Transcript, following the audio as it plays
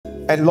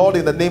And Lord,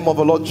 in the name of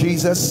the Lord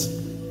Jesus,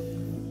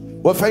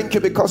 well, thank you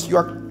because you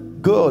are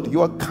good, you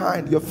are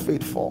kind, you're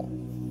faithful.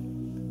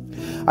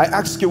 I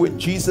ask you in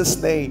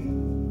Jesus'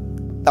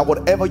 name that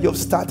whatever you've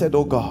started,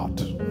 oh God,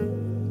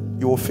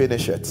 you will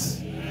finish it.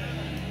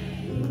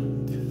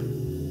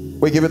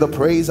 We give you the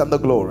praise and the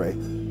glory.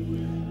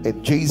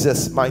 In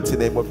Jesus' mighty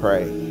name we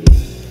pray.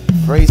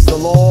 Praise the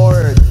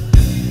Lord.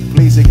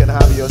 Please, you can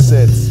have your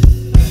seats.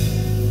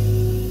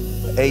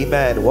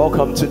 Amen.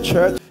 Welcome to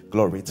church.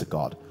 Glory to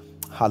God.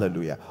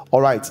 Hallelujah.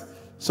 All right.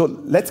 So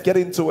let's get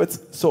into it.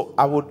 So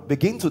I would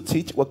begin to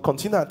teach. We'll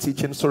continue our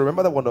teaching. So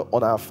remember that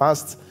on our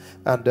fast,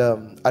 and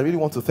I really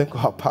want to thank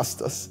our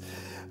pastors.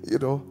 You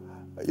know,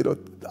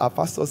 our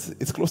pastors,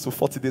 it's close to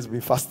 40 days we've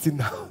been fasting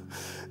now.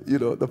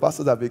 The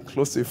pastors have been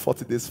close to a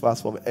 40 days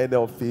fast from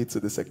NLP to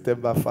the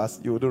September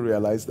fast. You wouldn't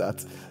realize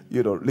that,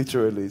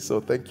 literally. So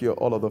thank you,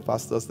 all of the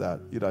pastors that,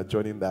 are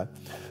joining that.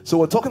 So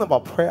we're talking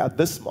about prayer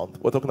this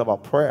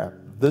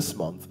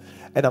month.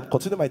 And I'm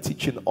continuing my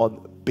teaching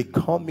on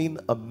becoming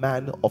a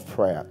man of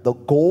prayer. The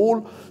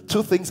goal,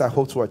 two things I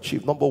hope to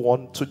achieve. Number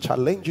one, to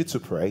challenge you to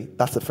pray.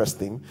 That's the first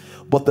thing.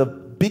 But the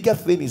bigger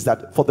thing is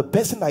that for the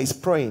person that is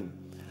praying,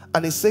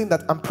 and is saying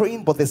that I'm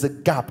praying, but there's a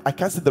gap, I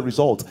can't see the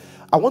result.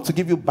 I want to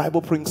give you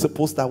Bible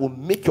principles that will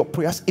make your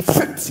prayers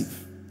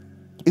effective.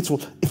 It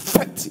will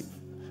effective.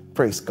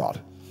 Praise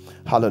God.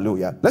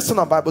 Hallelujah. Let's turn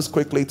our Bibles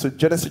quickly to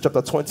Genesis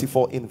chapter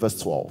 24 in verse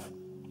 12.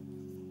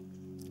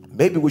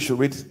 Maybe we should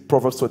read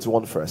Proverbs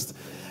 21 first.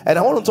 And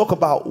I want to talk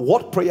about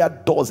what prayer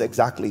does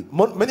exactly.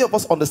 Many of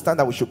us understand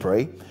that we should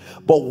pray,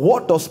 but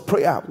what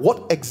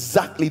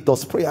exactly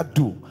does prayer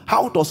do?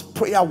 How does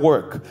prayer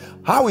work?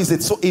 How is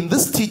it? So in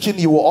this teaching,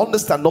 you will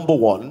understand, number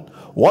one,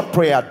 what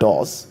prayer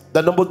does.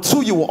 Then number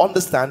two, you will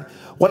understand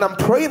when I'm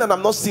praying and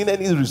I'm not seeing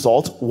any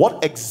result,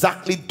 what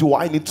exactly do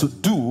I need to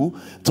do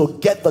to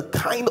get the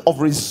kind of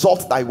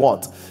result that I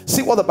want?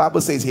 See what the Bible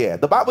says here.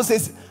 The Bible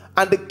says,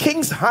 and the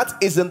king's heart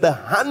is in the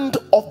hand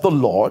of the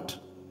Lord.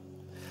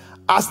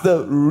 As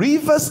the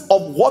rivers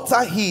of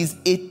water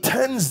he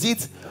turns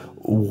it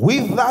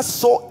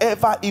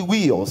whithersoever he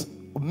wills.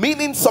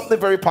 Meaning something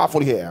very powerful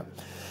here.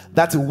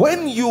 That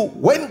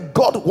when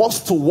God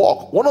wants to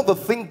walk, one of the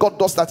things God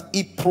does that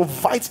he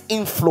provides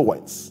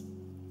influence.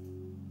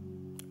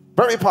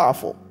 Very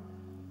powerful.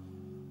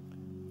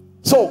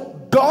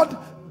 So God,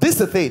 this is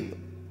the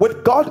thing.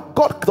 With God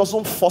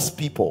doesn't force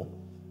people.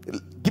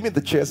 Give me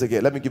the chairs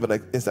again. Let me give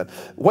an instant.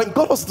 When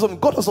God does something,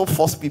 God doesn't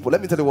force people.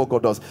 Let me tell you what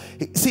God does.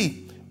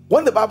 See,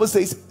 when the Bible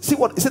says, see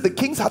what it said, the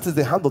king's heart is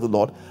the hand of the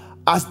Lord,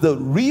 as the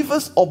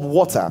rivers of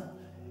water.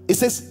 It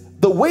says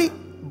the way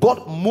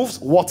God moves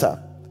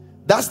water,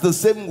 that's the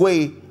same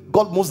way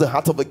God moves the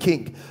heart of a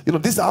king.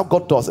 This is how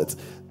God does it.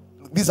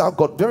 This is how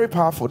God, very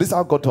powerful. This is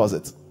how God does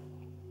it.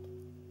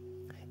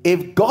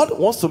 If God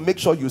wants to make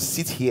sure you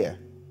sit here,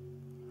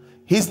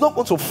 he's not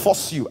going to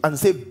force you and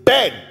say,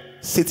 Ben,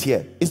 sit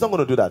here. He's not going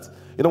to do that.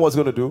 You know what he's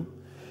going to do?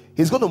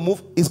 He's going to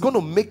move. He's going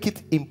to make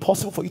it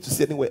impossible for you to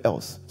sit anywhere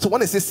else. So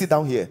when he says sit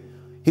down here,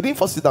 he didn't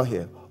first sit down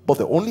here, but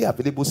the only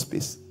available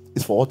space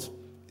is for what?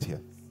 It's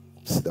here.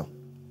 Sit down.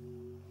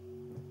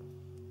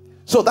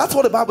 So that's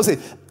what the Bible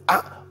says.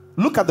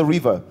 Look at the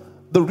river.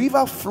 The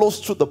river flows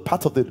through the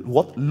path of the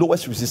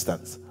lowest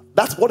resistance.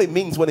 That's what it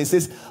means when it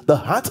says the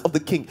heart of the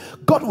king.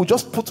 God will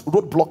just put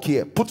roadblock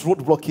here, put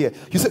roadblock here.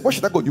 You say, where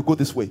should I go? You go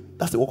this way.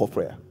 That's the work of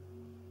prayer.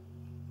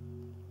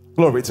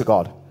 Glory to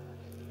God.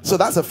 So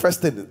that's the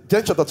first thing.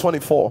 Genesis chapter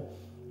 24.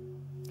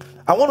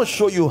 I want to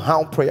show you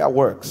how prayer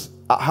works.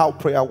 How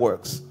prayer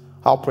works.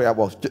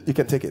 You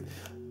can take it.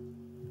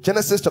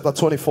 Genesis chapter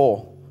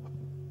 24.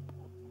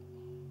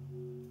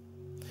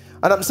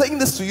 And I'm saying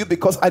this to you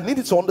because I need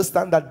you to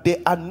understand that there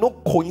are no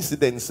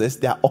coincidences,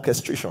 there are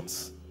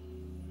orchestrations.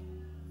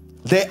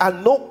 There are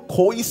no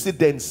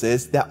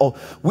coincidences.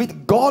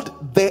 With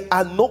God, there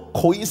are no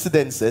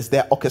coincidences,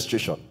 there are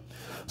orchestration.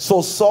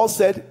 So Saul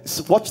said,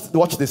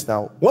 watch this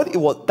now. When it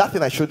was that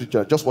thing I showed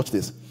you, just watch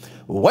this.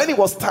 When it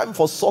was time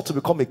for Saul to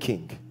become a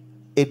king,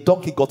 a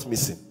donkey got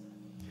missing.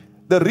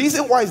 The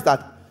reason why is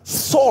that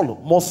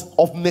Saul must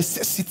of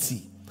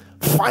necessity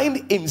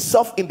find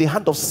himself in the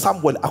hand of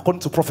Samuel according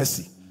to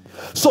prophecy.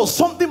 So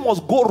something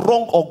must go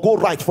wrong or go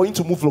right for him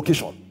to move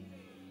location.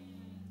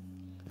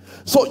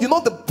 So you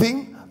know the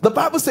thing, the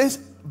Bible says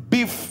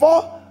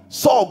before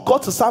Saul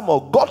got to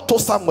Samuel, God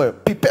told Samuel,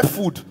 prepare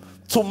food.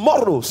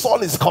 Tomorrow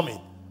Saul is coming.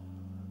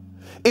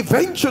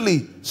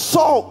 Eventually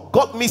Saul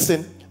got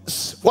missing.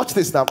 Watch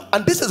this now.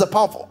 And this is a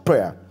powerful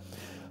prayer.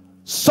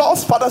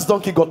 Saul's father's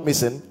donkey got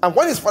missing. And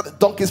when his father's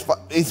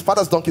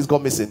donkeys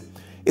got missing,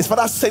 his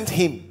father sent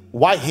him.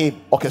 Why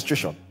him?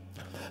 Orchestration.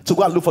 To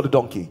go and look for the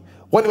donkey.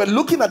 When they were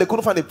looking at, they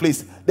couldn't find a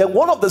place. Then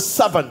one of the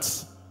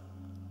servants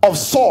of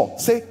Saul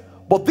say,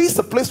 but this is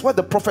the place where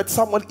the prophet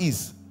Samuel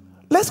is.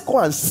 Let's go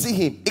and see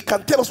him. He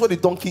can tell us where the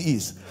donkey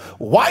is.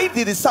 Why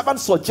did the servant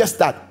suggest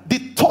that? The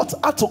thought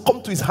had to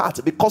come to his heart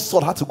because Saul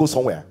had to go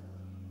somewhere.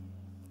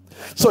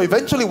 So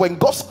eventually when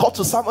God got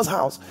to Samuel's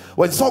house,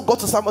 when Saul got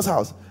to Samuel's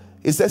house,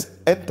 it says,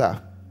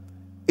 enter.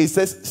 It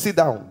says, sit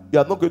down. You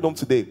are not going home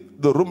today.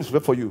 The room is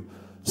ready for you.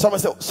 Someone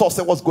said, Saul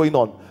said, what's going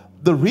on?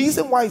 The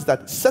reason why is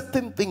that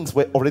certain things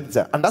were already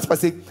there. And that's why I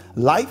say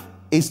life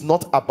is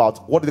not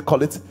about, what do they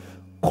call it?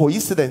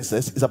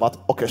 Coincidences. It's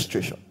about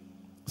orchestration.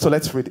 So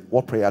let's read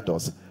what prayer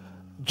does.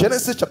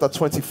 Genesis chapter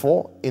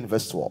 24 in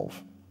verse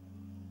 12.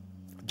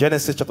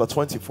 Genesis chapter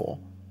 24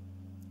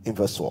 in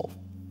verse 12.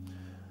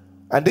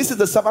 And this is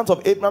the servant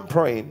of Abraham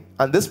praying.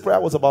 And this prayer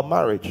was about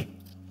marriage.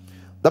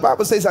 The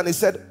Bible says, and he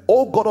said,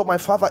 O God of my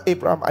father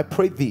Abraham, I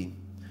pray thee,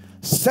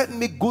 send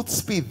me good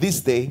speed this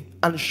day,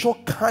 and show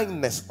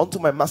kindness unto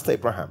my master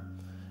Abraham.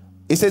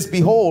 He says,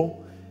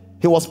 behold,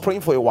 he was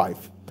praying for a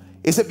wife.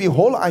 He said,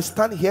 behold, I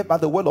stand here by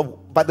the well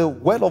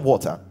of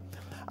water,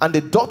 and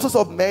the daughters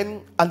of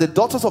men and the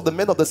daughters of the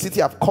men of the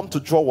city have come to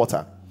draw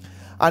water.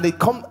 And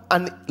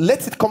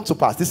let it come to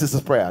pass. This is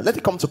his prayer. Let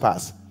it come to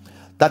pass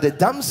that the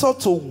damsel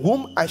to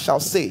whom I shall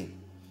say,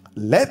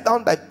 let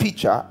down thy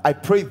pitcher, I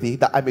pray thee,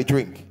 that I may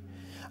drink.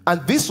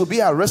 And this will be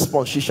her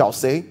response. She shall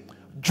say,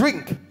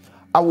 drink.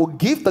 I will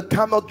give the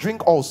camel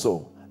drink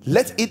also.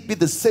 Let it be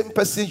the same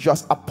person you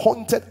have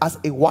appointed as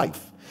a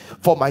wife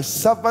for my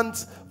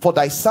servant, for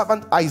thy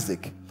servant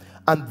Isaac.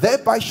 And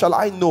thereby shall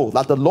I know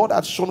that the Lord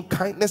hath shown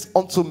kindness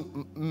unto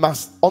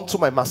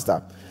my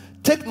master.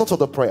 Take note of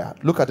the prayer.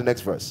 Look at the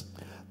next verse.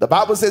 The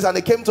Bible says, and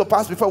it came to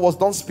pass before he was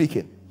done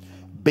speaking,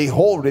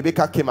 behold,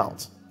 Rebekah came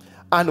out.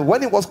 And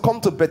when it was come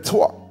to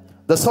Bethuel,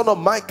 the son of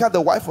Micah, the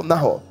wife of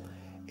Nahor,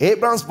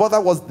 Abraham's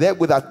brother was there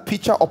with a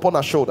pitcher upon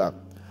her shoulder.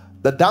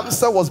 The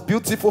damsel was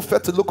beautiful, fair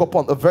to look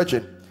upon, a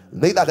virgin,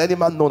 neither had any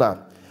man known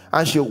her.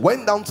 And she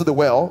went down to the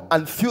well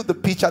and filled the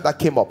pitcher that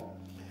came up.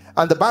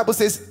 And the Bible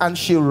says, and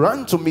she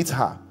ran to meet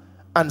her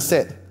and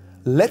said,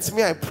 let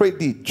me, I pray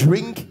thee,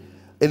 drink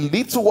a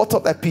little water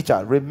of that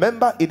pitcher.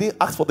 Remember, he didn't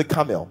ask for the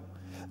camel.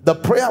 The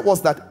prayer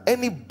was that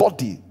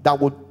anybody that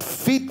would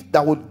feed,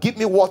 that would give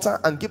me water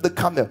and give the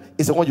camel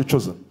is the one you've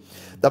chosen.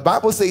 The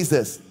Bible says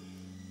this,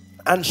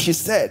 and she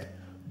said,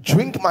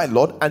 drink, my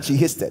Lord. And she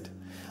hasted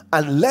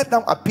and let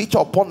down a pitcher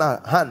upon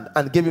her hand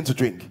and gave him to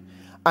drink.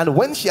 And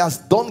when she has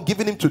done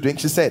giving him to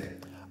drink, she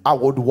said, I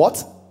would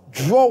what?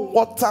 Draw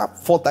water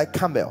for thy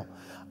camel,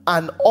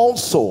 and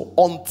also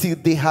until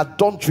they had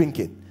done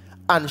drinking.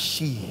 And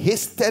she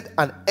hasted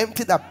and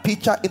emptied a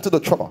pitcher into the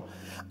trough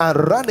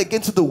and ran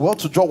again to the well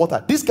to draw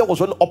water. This girl was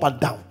running up and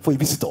down for a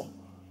visitor.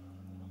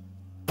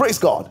 Praise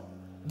God.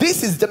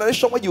 This is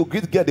generation when you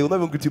greet girl, they will not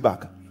even greet you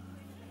back.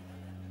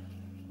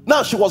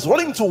 Now she was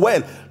running to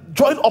well,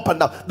 drawing up and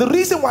down. The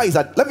reason why is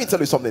that, let me tell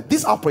you something.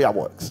 This is how prayer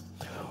works.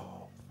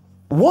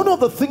 One of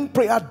the things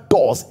prayer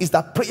does is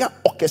that prayer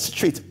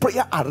orchestrates,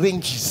 prayer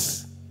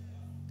arranges.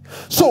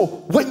 So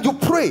when you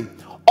pray,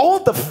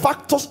 all the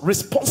factors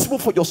responsible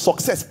for your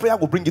success, prayer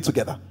will bring it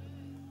together.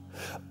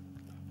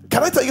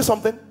 Can I tell you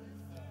something?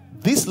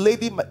 This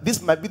lady,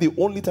 this might be the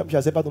only time she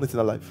has ever done it in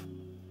her life.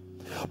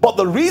 But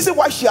the reason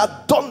why she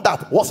had done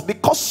that was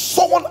because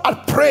someone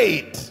had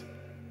prayed.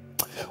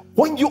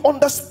 When you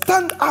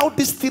understand how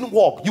this thing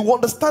works, you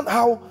understand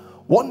how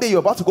one day you're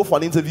about to go for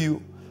an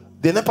interview,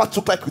 the NEPA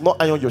took like you not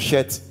iron your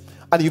shirt,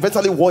 and you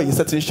eventually wore a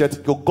certain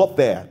shirt. You got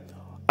there,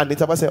 and the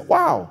interviewer said,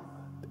 wow,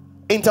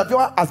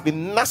 interviewer has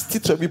been nasty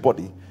to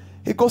everybody.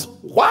 He goes,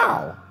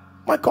 wow,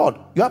 my God,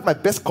 you have my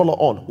best color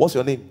on. What's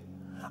your name?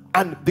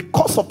 And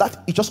because of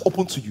that, it just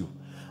opened to you.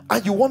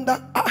 And you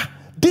wonder,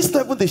 this is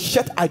not even the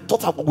shirt I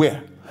thought I would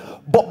wear.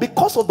 But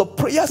because of the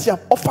prayers you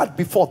have offered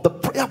before, the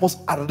prayer was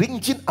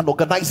arranging and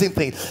organizing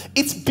things.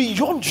 It's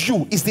beyond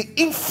you. It's the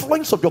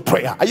influence of your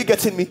prayer. Are you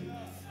getting me?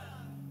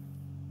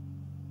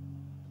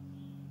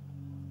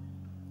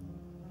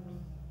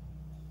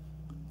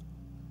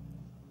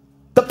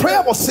 The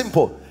prayer was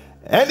simple.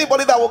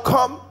 Anybody that will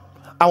come,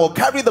 I will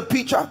carry the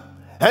pitcher.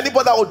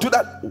 Anybody that will do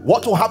that,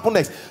 what will happen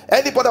next?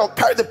 Anybody that will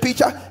carry the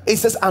pitcher, it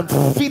says, and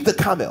feed the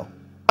camel.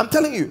 I'm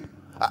telling you.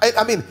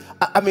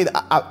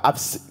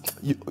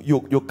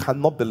 You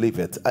cannot believe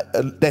it.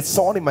 There's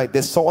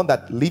someone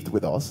that lived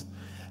with us,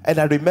 and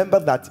I remember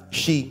that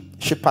she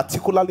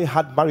particularly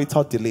had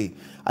marital delay.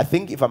 I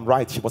think, if I'm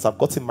right, she must have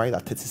gotten married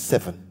at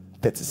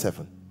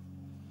 37.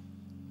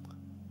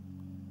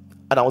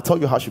 And I will tell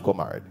you how she got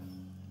married.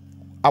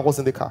 I was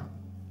in the car.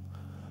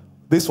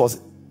 This was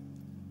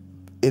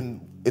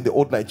in the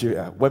old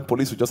Nigeria, when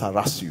police would just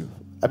harass you.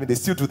 I mean, they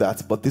still do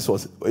that, but this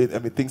was, I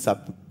mean, things are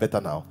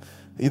better now.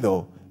 You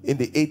know, in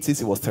the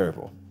 80s, it was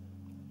terrible.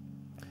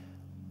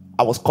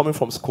 I was coming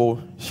from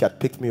school. She had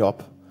picked me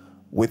up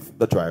with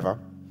the driver.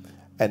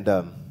 And,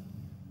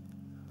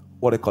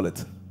 what do they call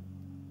it?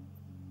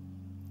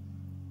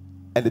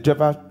 And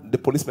the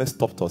policemen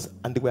stopped us,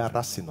 and they were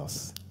harassing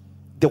us.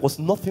 There was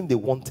nothing they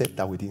wanted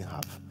that we didn't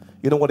have.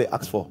 You know what they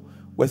asked for?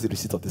 Where's the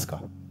receipt of this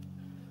car?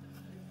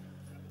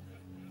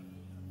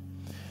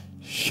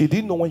 She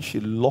didn't know when she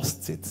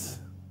lost it.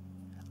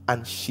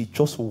 And she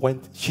just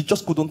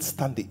couldn't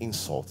stand the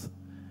insult.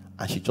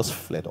 And she just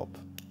fled up.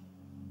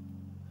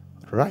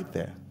 Right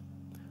there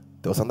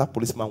was another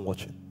policeman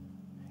watching.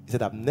 He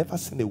said, I've never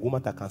seen a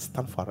woman that can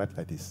stand for a right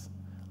like this,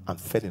 and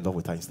fell in love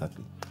with her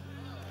instantly.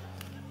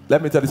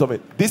 Let me tell you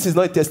something. This is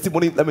not a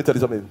testimony. Let me tell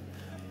you something.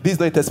 This is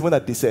not a testimony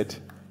that they said.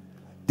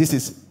 This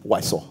is what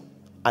I saw.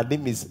 Her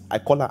name is, I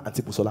call her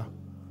Auntie Busola.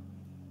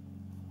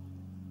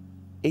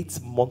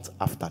 8 months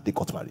after they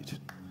got married.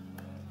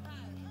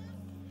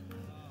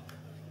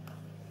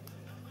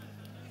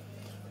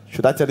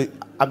 Should I tell you?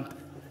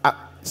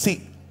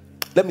 See,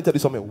 let me tell you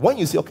something. When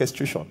you see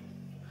orchestration,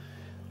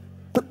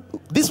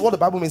 this is what the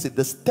Bible means: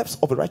 the steps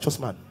of a righteous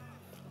man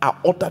are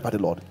ordered by the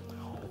Lord.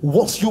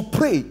 Once you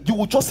pray, you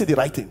will just say the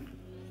right thing.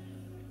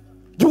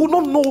 You will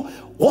not know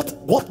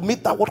what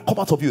made that word come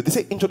out of you. They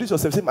say, introduce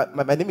yourself. Say,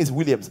 my name is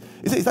Williams.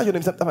 He said, is that your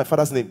name? That's my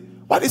father's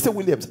name. Why did they say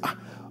Williams?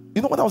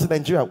 You know, when I was in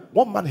Nigeria,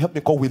 one man helped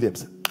me call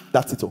Williams.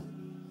 That's it all.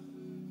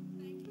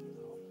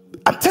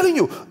 I'm telling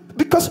you,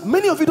 because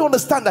many of you don't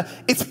understand that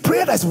it's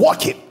prayer that's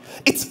working.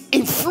 It's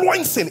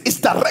influencing,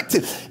 it's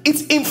directing,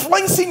 it's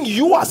influencing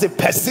you as a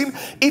person,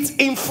 it's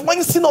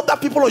influencing other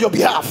people on your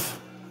behalf.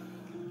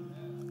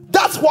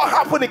 That's what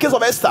happened in the case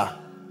of Esther.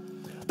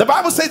 The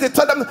Bible says they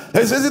told them,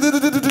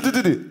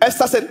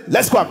 Esther said,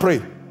 let's go and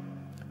pray.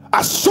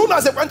 As soon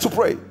as they went to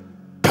pray,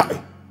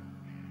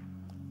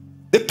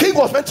 the king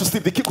was meant to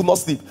sleep. The king could not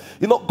sleep.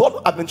 You know,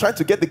 God had been trying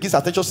to get the king's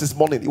attention since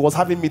morning. He was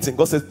having meeting.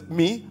 God said,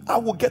 me, I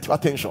will get your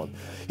attention.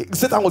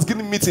 Satan was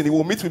giving meeting. He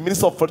will meet with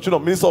Minister of Fortune,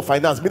 Minister of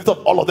Finance, Minister of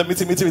all of them,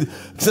 meeting.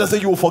 Satan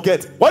said, you will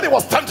forget. When it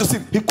was time to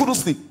sleep, he couldn't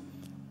sleep.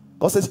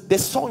 God says, the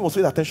song he was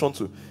paying attention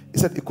to. He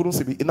said he couldn't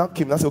sleep. He now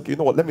came and said, okay, you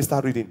know what? Let me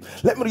start reading.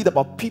 Let me read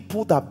about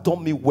people that have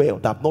done me well,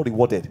 that have not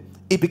rewarded.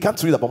 He began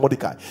to read about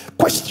Mordecai.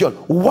 Question,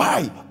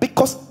 why?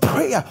 Because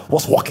prayer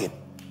was working.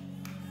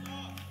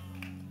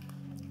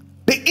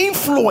 The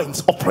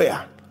influence of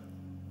prayer.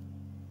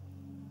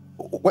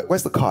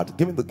 Where's the card?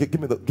 Give me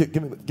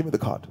the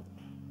card.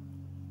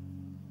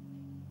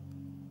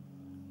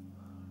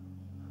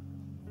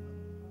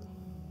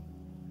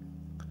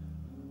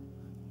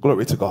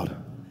 Glory to God.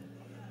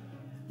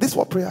 This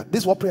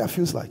is what prayer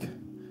feels like.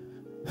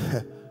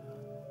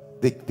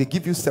 They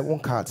give you 7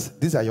 cards.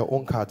 These are your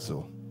own cards,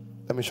 though.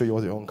 Let me show you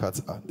what your own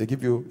cards are. They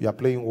give you are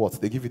playing what?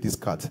 They give you this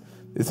card.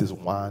 This is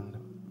 1,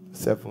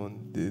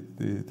 7,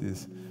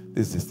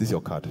 this is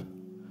your card.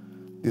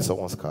 This is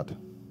someone's card.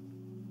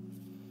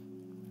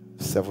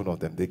 7 of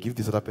them. They give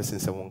this other person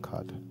 7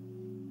 card.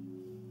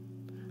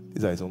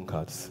 These are his own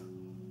cards.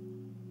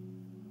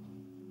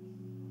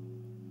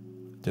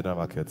 General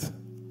market.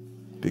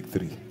 Pick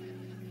 3.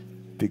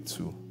 Pick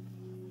 2.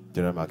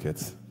 General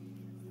market.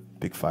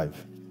 Pick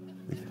 5.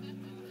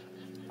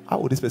 How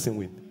will this person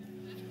win?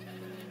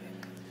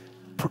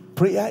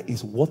 Prayer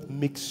is what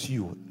makes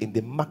you, in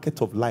the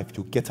market of life,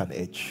 you get an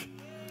edge.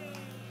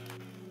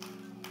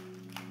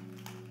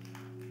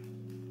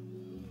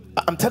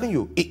 I'm telling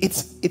you,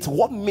 it's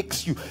what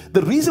makes you.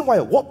 The reason why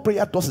what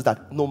prayer does is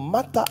that no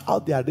matter how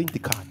they arrange the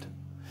card,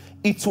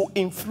 it will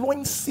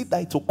influence it,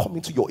 that it will come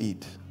into your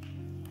aid.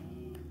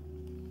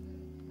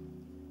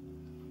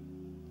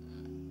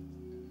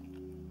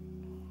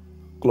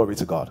 Glory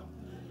to God.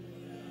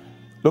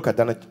 Look at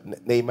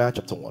Nehemiah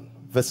chapter 1,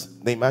 verse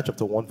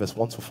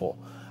 1 to 4.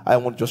 I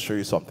want to just show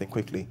you something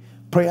quickly.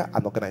 Prayer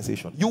and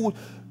organization. You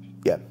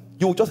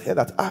will just hear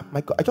that.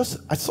 My God,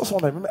 I saw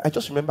someone. I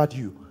just remembered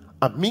you.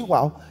 And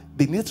meanwhile,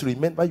 they need to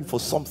remember you for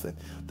something.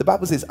 The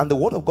Bible says, and the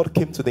word of God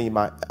came to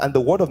Nehemiah, and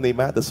the word of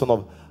Nehemiah, the son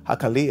of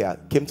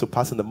Hakaliah, came to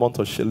pass in the month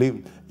of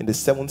Shelim, in the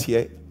 7th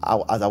year,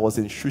 as I was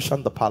in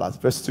Shushan the palace.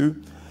 Verse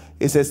 2,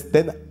 it says,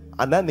 then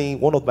Anani,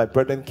 one of my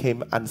brethren,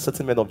 came, and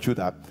certain men of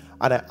Judah,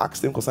 and I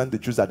asked him concerning the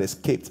Jews that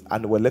escaped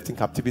and were left in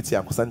captivity,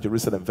 and concerning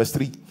Jerusalem. Verse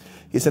 3,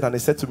 he said, and he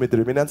said to me,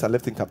 the remnants are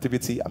left in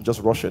captivity. I'm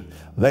just rushing.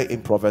 They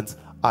in province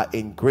are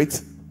in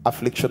great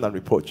affliction and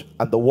reproach,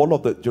 and the wall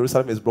of the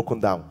Jerusalem is broken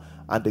down,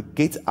 and the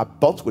gates are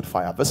burnt with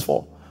fire. Verse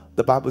 4,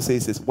 the Bible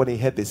says this, when he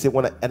heard this,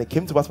 and it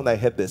came to pass when I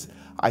heard this,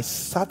 I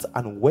sat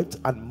and wept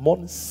and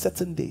mourned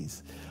certain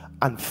days,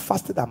 and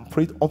fasted and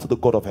prayed unto the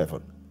God of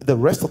heaven. The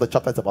rest of the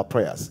chapter is about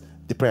prayers.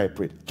 The prayer I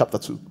prayed. Chapter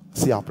 2,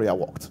 see how prayer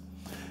worked.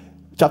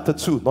 Chapter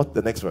 2, not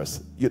the next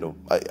verse. You know,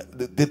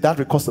 that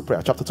records the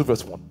prayer. Chapter 2,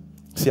 verse 1.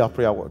 See how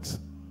prayer works.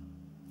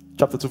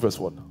 Chapter 2, verse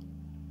 1.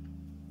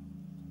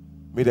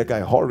 Made a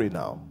guy hurry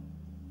now.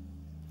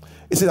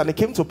 It says, and it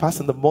came to pass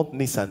in the month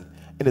Nisan,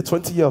 in the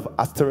 20th year of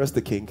Asterius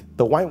the king,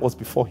 the wine was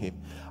before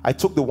him. I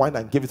took the wine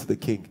and gave it to the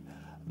king.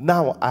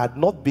 Now I had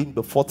not been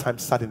before time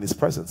sat in his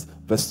presence.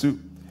 Verse 2.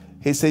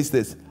 He says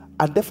this,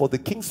 and therefore the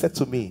king said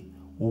to me,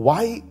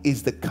 why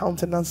is the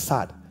countenance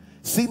sad,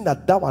 seeing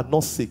that thou art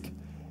not sick?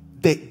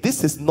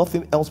 This is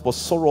nothing else but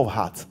sorrow of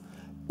heart.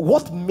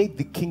 What made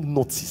the king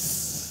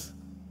notice?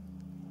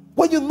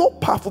 When you know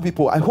powerful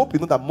people, I hope you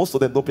know that most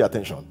of them don't pay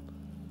attention.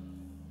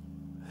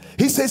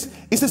 He says,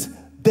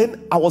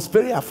 then I was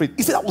very afraid.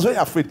 He said, I was very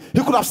afraid.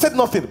 He could have said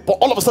nothing, but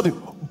all of a sudden,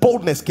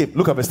 boldness came.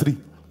 Look at verse 3.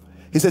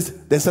 He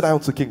says, then said I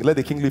unto the king, let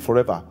the king live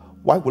forever.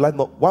 Why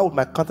would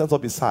my countenance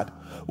not be sad,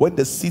 when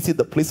the city,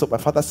 the place of my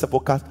father's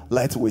sepulchre,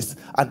 lies waste,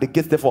 and the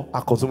gates therefore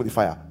are consumed with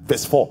fire?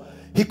 Verse 4.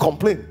 He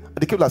complained, and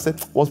the king said,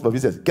 what's my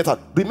business? Get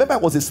out. Remember, I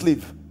was a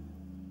slave.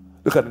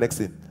 Look at the next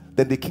thing.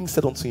 Then the king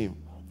said unto him,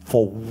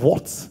 for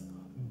what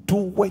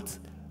doest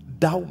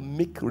thou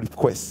make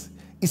request?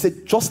 He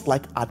said, just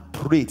like I'd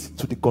prayed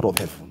to the God of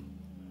heaven.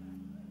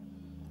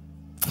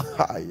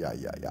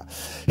 Yeah.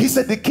 He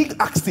said, the king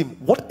asked him,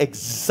 what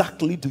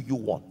exactly do you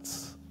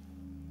want?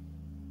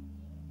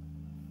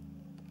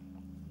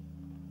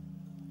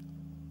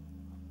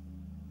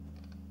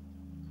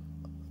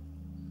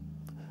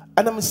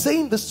 And I'm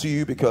saying this to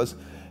you because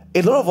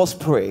a lot of us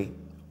pray,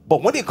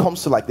 but when it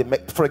comes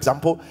to for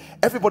example,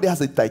 everybody has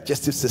a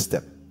digestive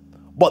system,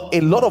 but a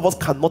lot of us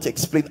cannot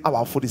explain how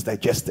our food is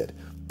digested.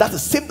 That's the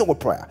same thing with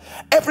prayer.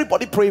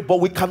 Everybody pray, but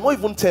we cannot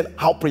even tell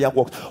how prayer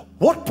works.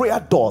 What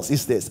prayer does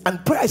is this,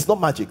 and prayer is not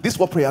magic. This is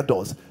what prayer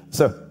does.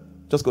 Sir,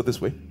 just go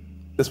this way.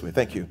 This way,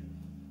 thank you.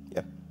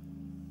 Yeah.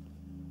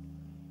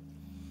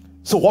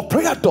 So what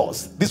prayer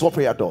does, this is what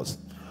prayer does.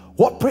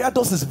 What prayer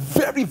does is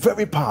very,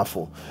 very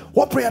powerful.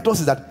 What prayer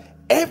does is that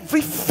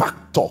every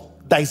factor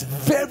that is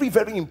very,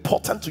 very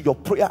important to your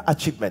prayer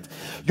achievement,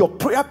 your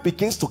prayer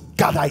begins to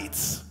gather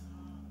it.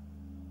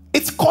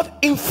 It's called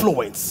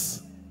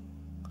influence.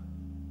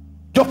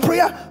 Your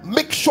prayer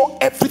makes sure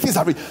everything's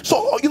happening.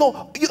 So you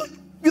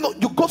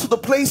go to the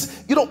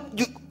place,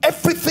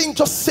 everything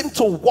just seems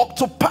to walk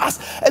to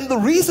pass. And the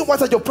reason why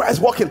that your prayer is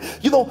working,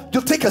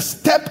 you take a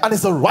step and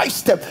it's the right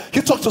step.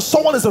 You talk to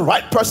someone, is the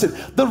right person.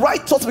 The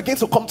right thoughts begin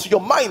to come to your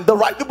mind. The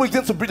right people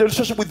begin to build a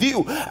relationship with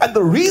you. And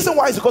the reason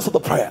why is because of the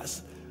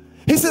prayers.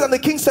 He said, and the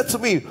king said to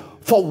me,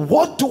 for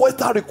what doest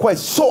thou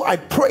request? So I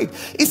prayed.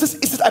 He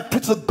says, I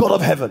prayed to the God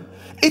of heaven.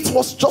 It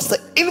was just the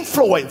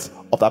influence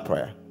of that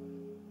prayer.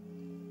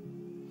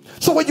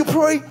 So when you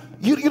pray,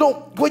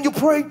 when you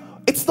pray,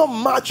 it's not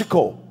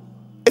magical.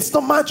 It's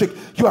not magic.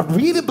 You are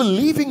really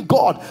believing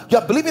God. You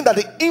are believing that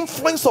the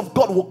influence of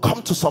God will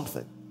come to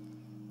something.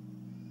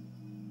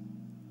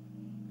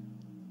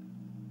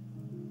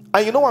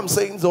 And you know what I'm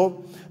saying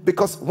though?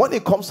 Because when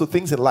it comes to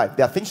things in life,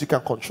 there are things you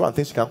can control and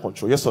things you can't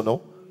control. Yes or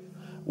no?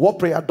 What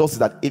prayer does is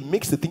that it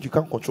makes the things you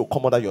can't control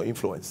come under your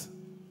influence.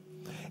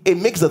 It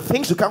makes the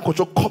things you can't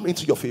control come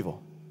into your favor.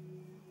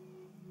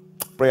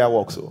 Prayer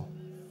works so.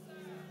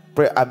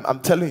 Prayer,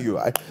 I'm telling you,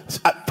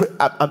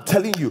 I'm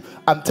telling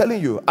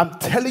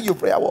you,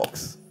 prayer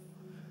works.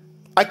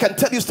 I can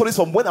tell you stories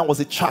from when I was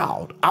a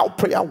child, how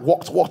prayer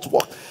worked.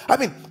 I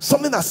mean,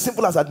 something as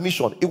simple as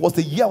admission. It was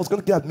the year I was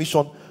going to get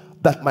admission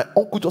that my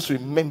uncle just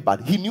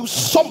remembered. He knew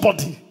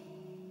somebody.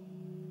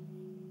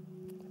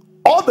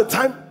 All the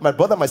time, my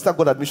brother and my sister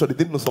got admission, they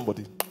didn't know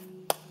somebody.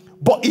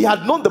 But he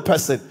had known the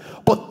person.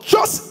 But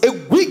just a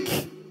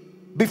week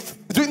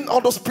during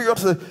all those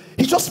periods,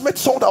 he just met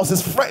someone that was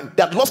his friend.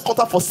 They had lost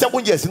contact for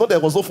 7 years. There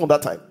was no phone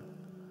that time.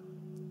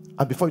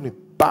 And before you know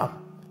it, bam,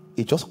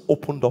 it just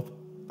opened up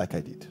like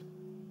I did.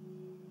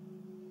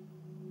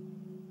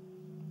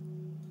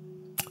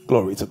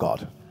 Glory to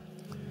God.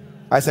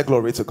 I said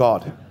glory to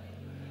God.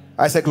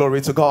 I said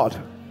glory to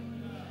God.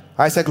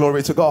 I said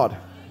glory to God.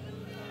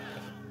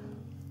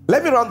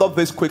 Let me round up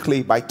this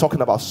quickly by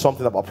talking about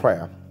something about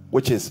prayer,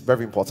 which is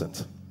very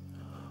important.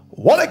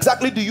 What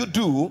exactly do you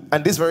do,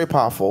 and this is very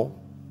powerful,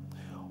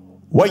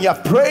 when you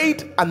have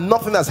prayed and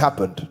nothing has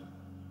happened?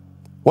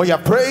 When you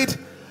have prayed,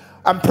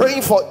 I'm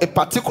praying for a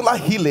particular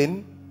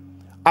healing.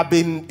 I've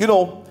been,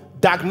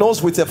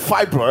 diagnosed with a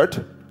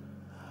fibroid.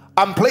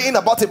 I'm praying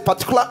about a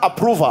particular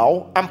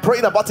approval. I'm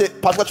praying about a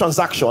particular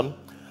transaction.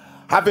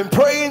 I've been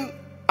praying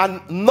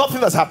and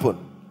nothing has happened.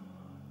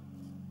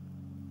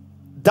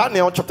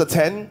 Daniel chapter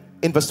 10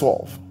 in verse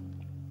 12.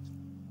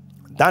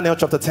 Daniel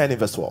chapter 10 in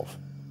verse 12.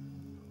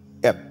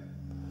 Yeah.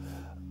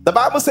 The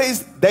Bible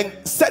says,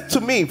 then said to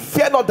me,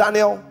 fear not,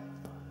 Daniel.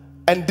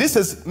 And this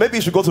is, maybe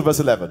you should go to verse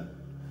 11.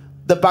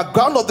 The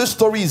background of this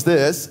story is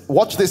this.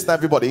 Watch this now,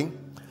 everybody.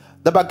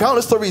 The background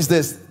of the story is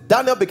this.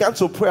 Daniel began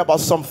to pray about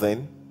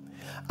something,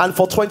 and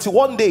for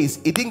 21 days,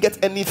 he didn't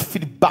get any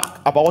feedback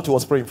about what he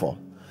was praying for.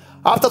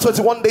 After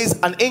 21 days,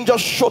 an angel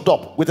showed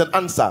up with an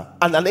answer,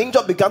 and an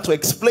angel began to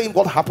explain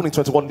what happened in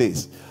 21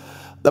 days.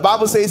 The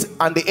Bible says,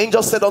 and the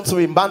angel said unto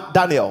him,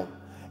 Daniel,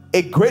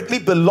 a greatly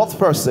beloved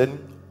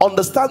person,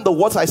 understand the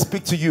words I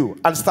speak to you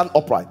and stand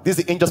upright. This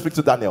is the angel speak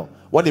to Daniel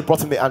when he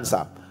brought him the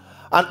answer.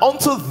 And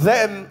unto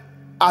them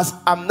as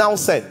I'm now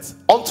sent,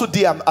 unto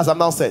thee as I'm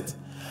now sent.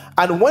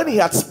 And when he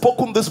had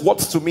spoken these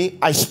words to me,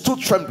 I stood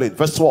trembling.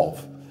 Verse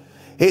 12.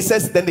 He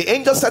says, then the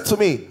angel said to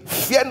me,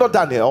 fear not,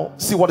 Daniel.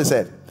 See what he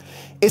said.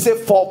 He said,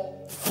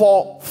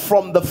 for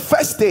from the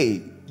first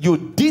day you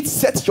did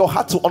set your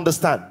heart to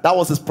understand. That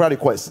was his prayer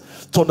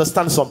request, to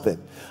understand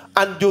something.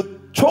 And you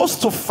chose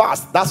to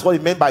fast. That's what he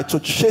meant by to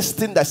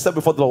chasten thyself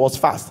before the Lord was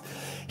fast.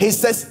 He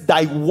says,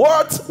 thy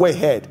words were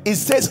heard. He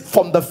says,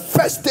 from the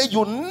first day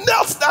you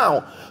knelt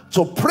down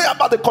to pray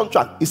about the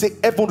contract. He said,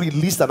 heaven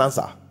released an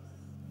answer.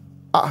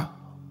 But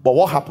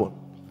what happened?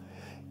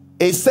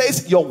 It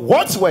says, your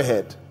words were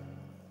heard.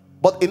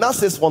 But it now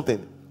says one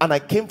thing, and I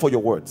came for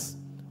your words.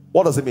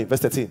 What does it mean?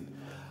 Verse 13.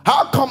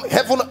 How come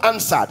heaven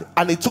answered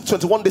and it took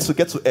 21 days to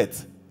get to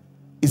earth?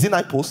 Is it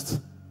night post?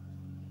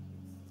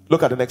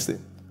 Look at the next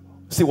thing.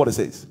 See what it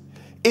says.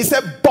 It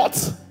said,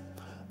 but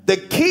the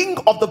king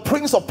of the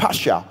prince of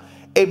Persia,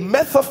 a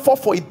metaphor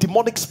for a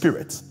demonic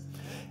spirit,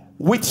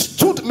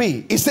 withstood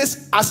me. It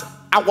says, as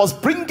I was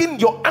bringing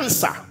your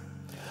answer,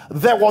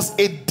 there was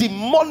a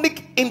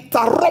demonic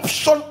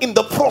interruption in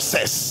the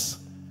process.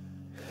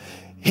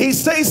 He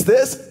says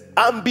this,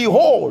 and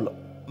behold,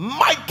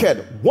 Michael,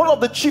 one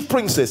of the chief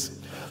princes.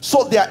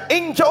 So there are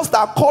angels that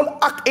are called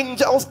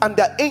archangels, and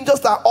there are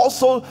angels that are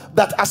also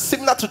that are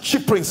similar to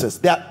chief princes.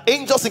 There are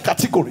angels in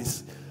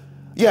categories.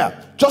 Yeah,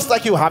 just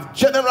like you have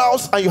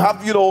generals, and you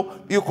have,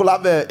 you could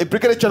have a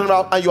brigadier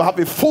general, and you have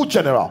a full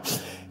general.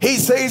 He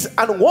says,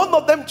 and one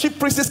of them chief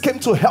princes came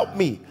to help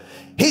me.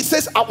 He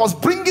says, I was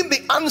bringing the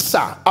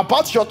answer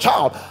about your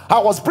child. I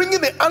was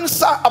bringing the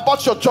answer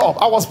about your job.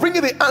 I was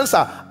bringing the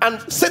answer,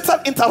 and Satan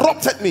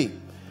interrupted me.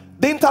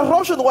 The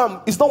interruption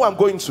is not where I'm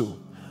going to.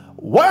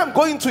 Where I'm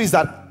going to is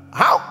that,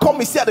 how come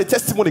we see at the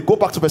testimony? Go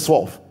back to verse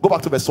 12. Go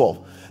back to verse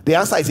 12. The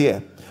answer is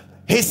here.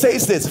 He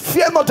says this,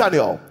 fear not,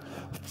 Daniel,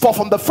 for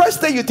from the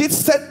first day you did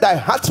set thy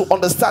heart to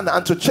understand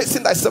and to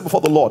chasten thyself before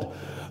the Lord,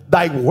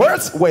 thy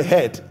words were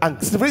heard. And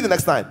read the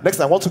next line. Next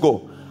line, I want to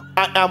go.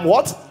 I am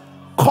what?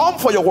 Come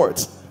for your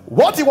words.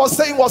 What he was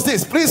saying was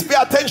this. Please pay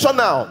attention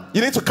now.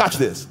 You need to catch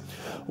this.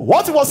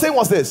 What he was saying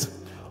was this.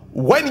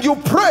 When you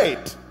prayed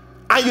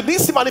and you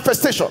didn't see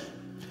manifestation,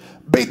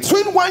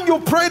 between when you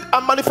prayed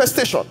and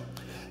manifestation,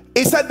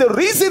 he said the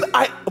reason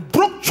I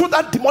broke through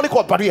that demonic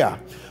barrier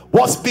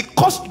was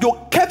because you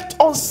kept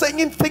on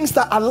saying things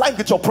that aligned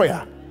with your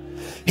prayer.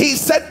 He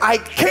said, I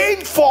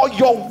came for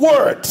your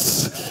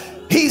words.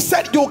 He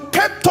said you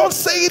kept on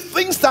saying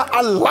things that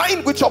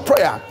aligned with your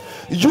prayer.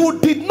 You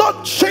did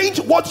not change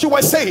what you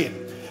were saying.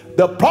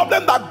 The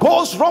problem that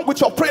goes wrong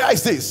with your prayer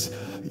is this.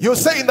 You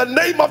say, in the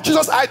name of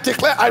Jesus, I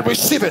declare, I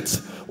receive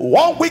it.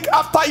 1 week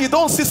after, you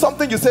don't see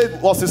something, you say,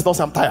 what's this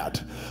nonsense? I'm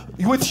tired.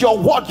 With your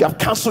word, you have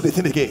cancelled the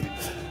thing again.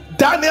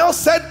 Daniel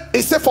said,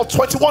 he said, for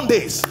 21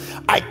 days,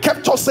 I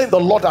kept on saying the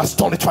Lord has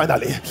done it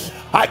finally.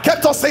 I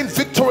kept on saying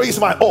victory is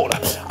my own.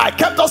 I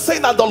kept on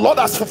saying that the Lord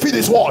has fulfilled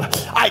his word.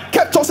 I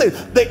kept on saying,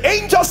 the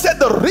angel said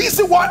the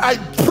reason why I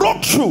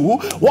broke through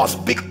was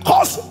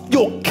because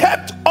you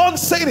kept on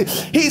saying it.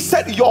 He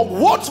said your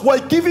words were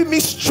giving me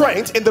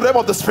strength in the realm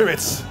of the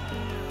spirits.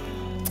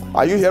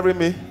 Are you hearing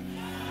me?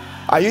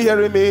 Are you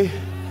hearing me?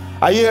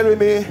 Are you hearing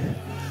me?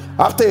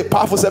 After a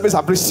powerful service,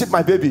 I've received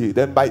my baby.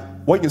 Then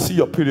when you see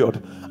your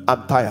period,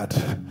 I'm tired.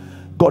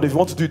 God, if you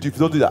want to do it, if you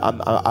don't do that,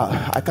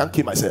 I can't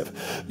kill myself.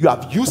 You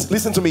have used,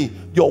 listen to me,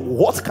 your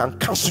words can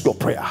cancel your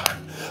prayer.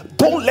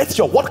 Don't let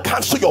your word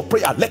cancel your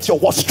prayer. Let your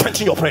word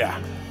strengthen your prayer.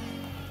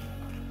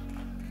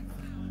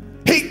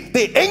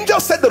 The angel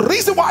said the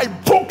reason why I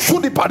broke through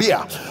the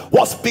barrier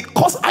was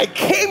because I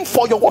came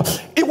for your word.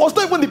 It was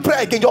not even the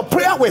prayer again. Your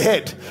prayer were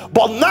heard.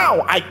 But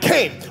now I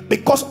came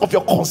because of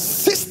your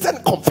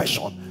consistent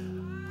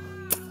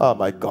confession. Oh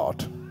my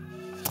God.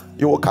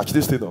 You will catch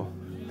this thing though.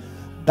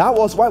 That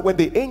was why when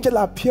the angel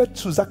appeared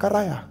to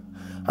Zachariah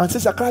and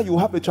said, Zachariah, you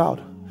have a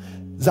child.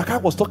 Zachariah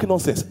was talking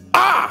nonsense.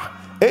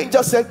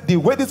 Angel said, the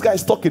way this guy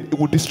is talking, it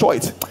will destroy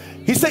it.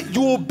 He said, you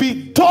will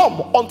be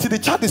dumb until the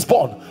child is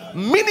born.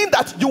 Meaning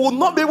that you will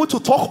not be able to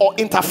talk or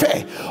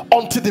interfere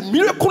until the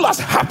miracle has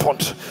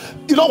happened.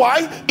 You know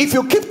why? If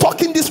you keep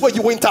talking this way,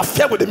 you will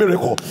interfere with the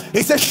miracle.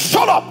 He said,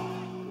 shut up.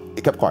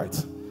 He kept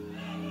quiet.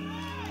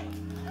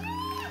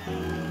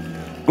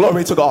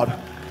 Glory to God.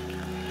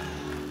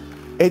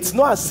 It's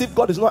not as if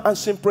God is not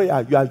answering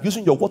prayer. You are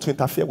using your word to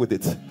interfere with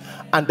it.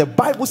 And the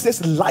Bible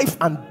says life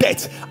and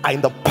death are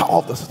in the power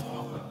of the tongue.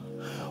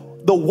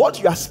 The words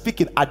you are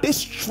speaking, are they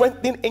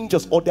strengthening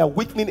angels or they are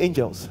weakening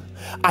angels?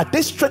 Are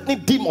they strengthening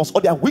demons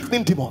or they are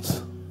weakening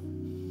demons?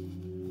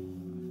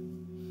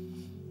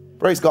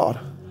 Praise God.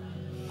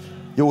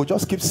 You will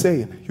just keep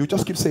saying. You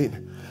just keep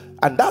saying.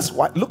 And that's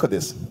why, look at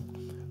this.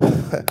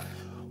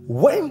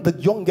 When the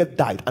young girl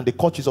died and they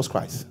called Jesus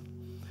Christ,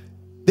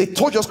 they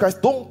told Jesus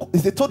Christ,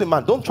 they told the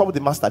man, don't trouble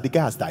the master, the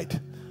guy has died.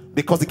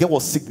 Because the girl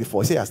was sick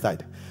before. He said he has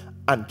died.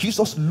 And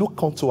Jesus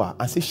looked onto her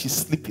and said, she's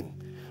sleeping.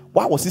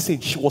 Why was he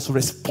saying? She was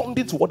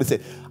responding to what they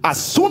said. As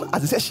soon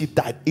as he said she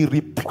died, he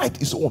replied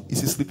his own.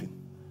 Is he sleeping?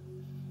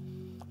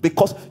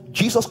 Because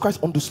Jesus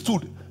Christ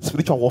understood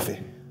spiritual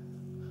warfare.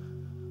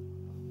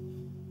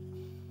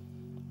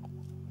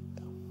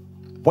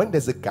 When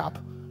there's a gap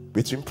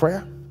between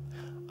prayer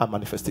and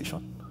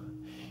manifestation,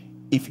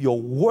 if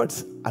your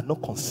words are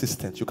not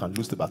consistent, you can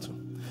lose the battle.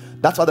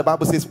 That's why the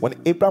Bible says when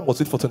Abraham was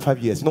with for 25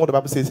 years, you know what the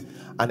Bible says?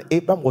 And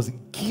Abraham was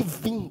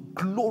giving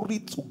glory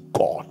to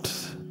God.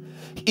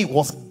 He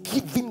was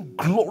giving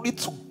glory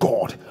to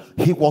God.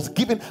 He was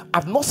giving,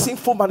 I've not seen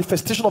full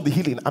manifestation of the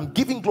healing. I'm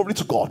giving glory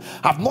to God.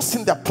 I've not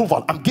seen the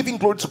approval. I'm giving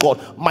glory to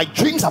God. My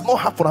dreams have not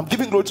happened. I'm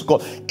giving glory to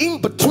God. In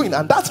between,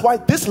 and that's why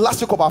this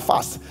last week of our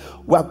fast,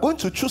 we are going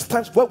to choose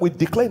times where we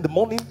declare in the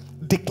morning,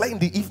 declare in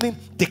the evening,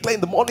 declare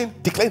in the morning,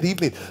 declare in the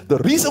evening. The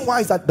reason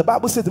why is that the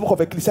Bible says in the book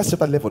of Ecclesiastes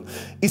chapter 11,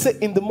 it said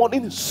in the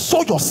morning,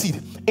 sow your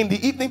seed. In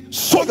the evening,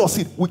 sow your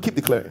seed. We keep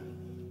declaring.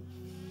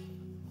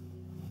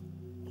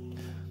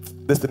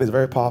 This thing is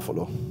very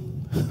powerful.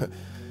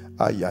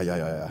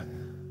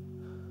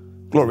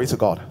 Glory to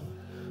God.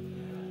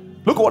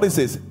 Look at what it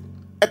says.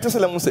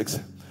 Ecclesiastes 11:6.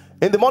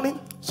 In the morning,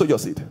 sow your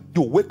seed.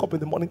 You wake up in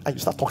the morning and you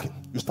start talking.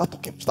 You start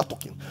talking. You start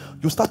talking.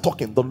 You start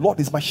talking. The Lord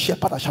is my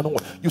shepherd, I shall not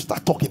want. You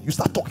start talking. You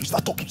start talking. You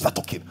start talking. You start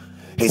talking.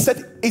 He said,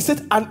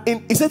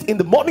 in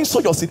the morning sow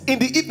your seed. In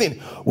the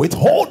evening,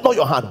 withhold not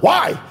your hand.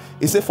 Why?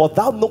 He said, for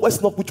thou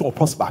knowest not which will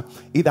prosper,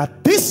 either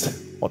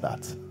this or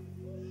that,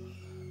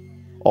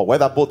 or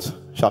whether both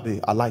shall be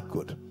alike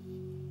good.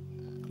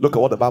 Look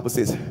at what the Bible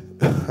says.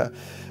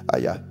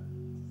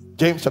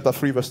 James chapter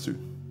 3 verse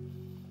 2.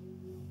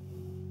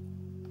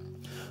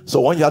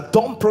 So when you are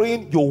done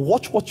praying, you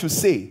watch what you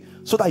say,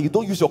 so that you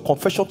don't use your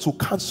confession to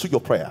cancel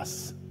your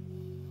prayers.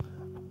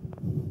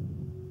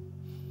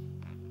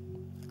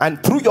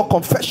 And through your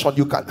confession,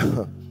 you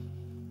can.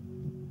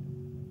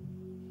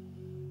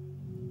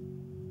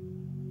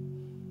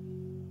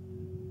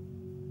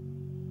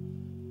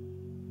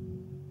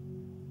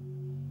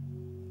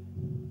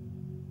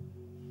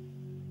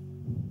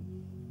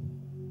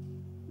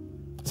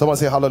 Someone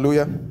say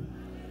hallelujah.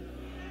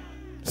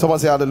 Someone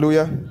say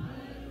hallelujah.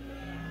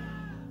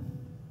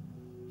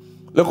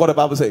 Look what the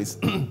Bible says.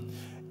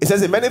 It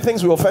says, in many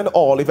things we offend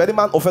all. If any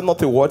man offend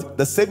not a word,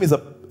 the same is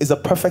a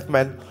perfect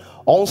man,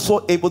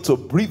 also able to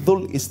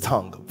bridle his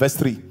tongue. Verse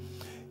 3.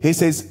 He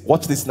says,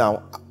 watch this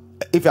now.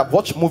 If you have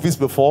watched movies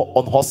before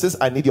on horses,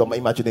 I need your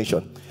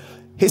imagination.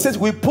 He says,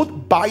 we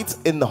put bite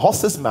in the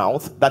horse's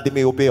mouth that they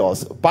may obey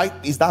us. Bite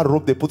is that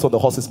rope they put on the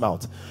horse's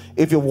mouth.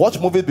 If you watch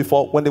movies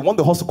before, when they want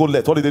the horse to go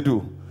left, what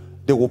do?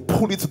 They will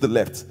pull it to the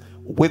left.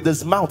 With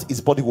his mouth,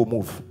 his body will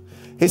move.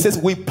 He says,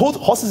 we put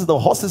horses in the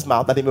horse's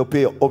mouth that they may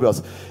obey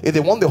us. If they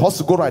want the horse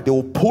to go right, they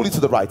will pull it to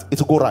the right. It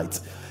will go right.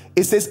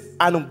 It says,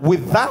 and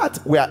with that,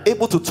 we are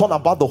able to turn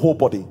about the whole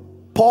body.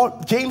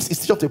 James is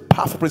teaching a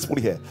powerful principle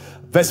here.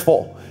 Verse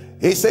 4.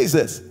 He says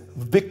this,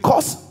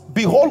 because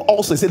behold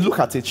also, he said, look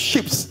at it,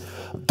 ships.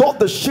 Though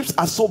the ships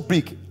are so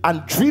big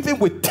and driven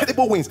with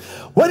terrible winds.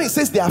 When it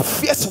says they are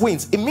fierce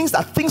winds, it means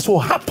that things will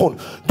happen.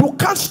 You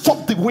can't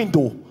stop the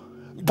window,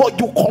 but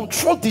you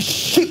control the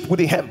ship with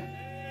the helm.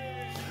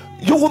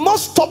 You will not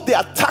stop the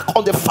attack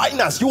on the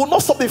finance. You will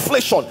not stop the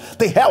inflation,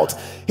 the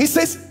health. It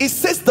says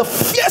the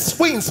fierce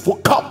winds will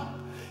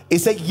come. It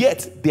said,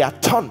 yet they are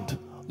turned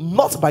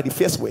not by the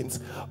fierce winds,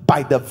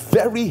 by the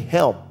very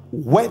helm,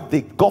 where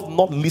the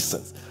governor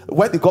listens,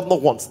 where the governor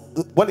wants.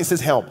 When it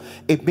says helm,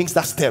 it means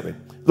that steering.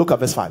 Look at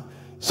verse 5.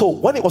 So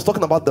when he was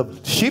talking about the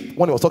sheep,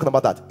 when he was talking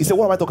about that, he said,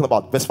 what am I talking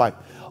about? Verse 5.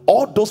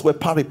 All those were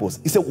parables.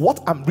 He said, what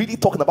I'm really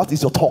talking about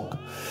is your tongue.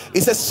 He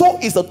said, so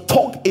is the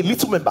tongue a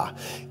little member.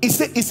 He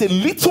said, it's a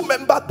little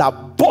member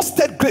that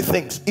boasted great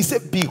things. He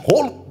said,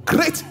 behold,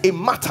 great a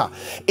matter,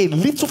 a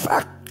little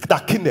fact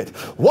that kindled.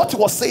 What he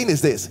was saying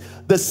is this: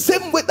 the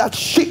same way that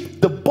sheep,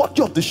 the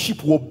body of the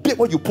sheep will obey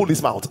when you pull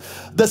his mouth,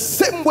 the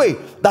same way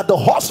that the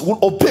horse will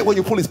obey when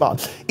you pull his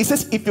mouth. He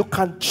says, if you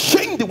can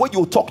change the way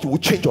you talk, you will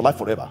change your life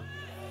forever.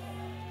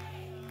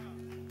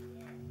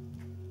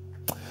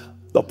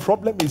 The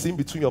problem is in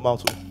between your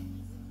mouth.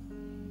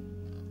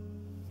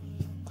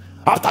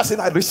 After saying,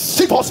 I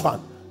receive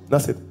husband,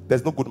 that's it.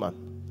 There's no good man.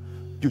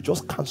 You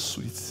just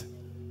cancel it.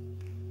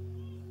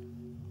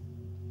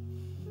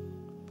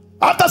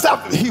 After saying,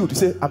 I'm healed, you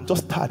say, I'm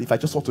just tired. If I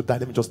just want to die,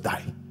 let me just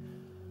die.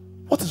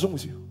 What is wrong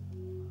with you?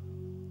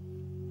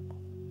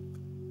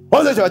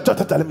 What is it?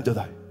 Let me just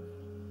die.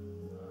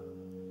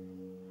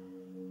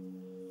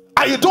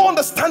 And you don't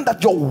understand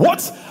that your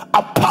words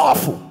are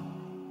powerful.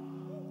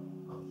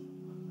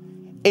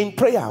 In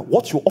prayer,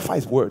 what you offer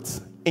is words.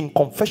 In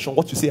confession,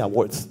 what you say are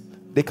words.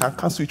 They can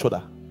cancel each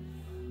other.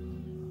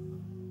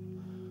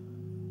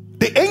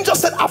 The angel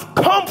said, I've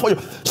come for you.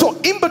 So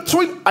in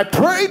between, I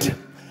prayed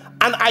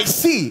and I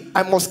see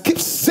I must keep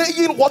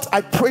saying what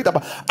I prayed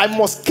about. I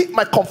must keep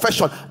my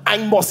confession. I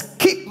must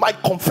keep my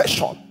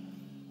confession.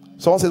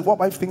 Someone says, what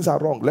if things are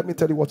wrong? Let me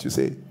tell you what you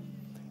say.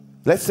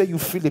 Let's say you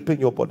feel a pain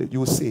in your body.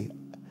 You will say,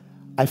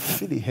 I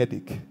feel a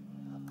headache.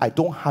 I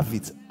don't have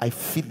it. I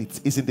feel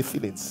it. It's in the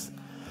feelings.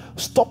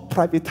 Stop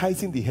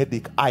privatizing the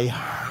headache. I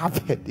have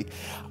headache.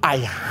 I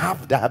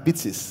have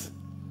diabetes.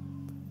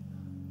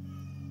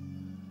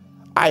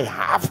 I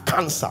have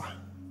cancer.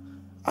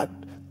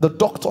 And the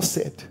doctor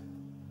said,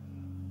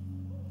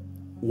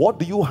 what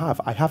do you have?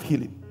 I have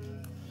healing.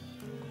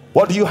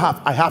 What do you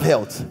have? I have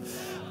health.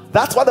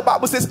 That's why the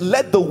Bible says,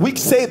 let the weak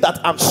say that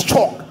I'm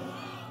strong.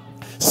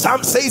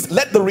 Psalm says,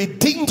 let the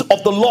redeemed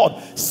of the Lord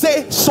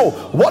say so.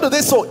 What do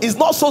they so? It's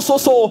not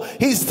so.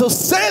 He's to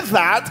say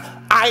that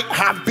I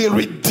have been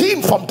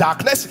redeemed from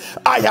darkness.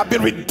 I have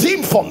been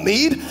redeemed from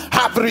need.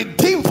 Have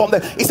redeemed from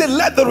them. He said,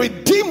 let the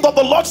redeemed of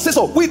the Lord say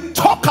so. We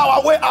talk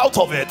our way out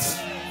of it.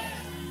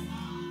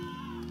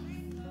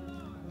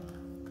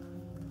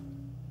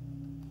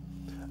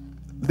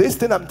 This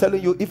thing I'm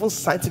telling you, even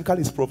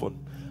scientifically is proven.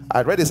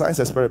 I read a science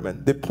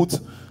experiment.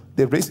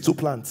 They raised two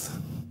plants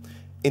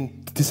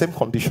in the same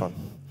condition.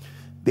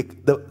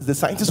 The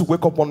scientists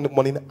wake up one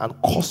morning and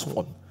curse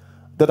one,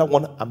 the other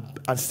one,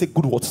 and say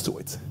good words to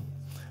it.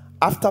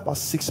 After about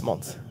 6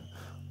 months,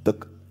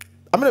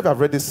 I mean, if I've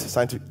read this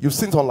scientific, you've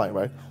seen it online,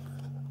 right?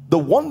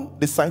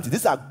 The scientists,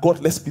 these are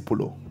godless people,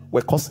 though,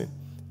 were cursing,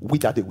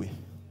 withered away.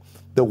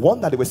 The one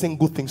that they were saying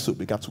good things to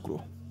began to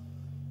grow.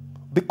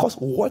 Because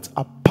words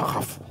are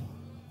powerful.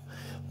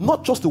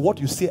 Not just the word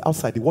you say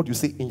outside, the word you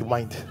say in your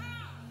mind.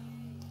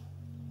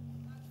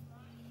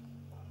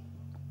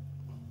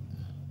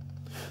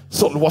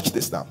 So watch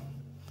this now.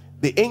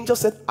 The angel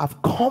said,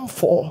 I've come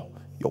for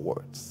your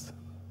words.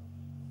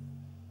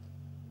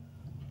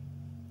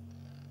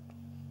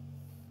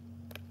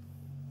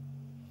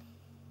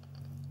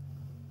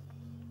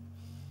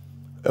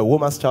 A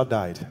woman's child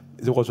died.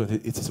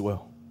 It is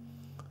well.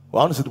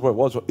 Well, honestly, the word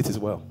was, it is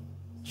well.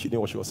 She knew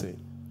what she was saying.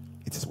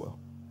 It is well.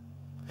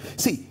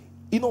 See,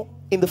 you know,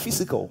 in the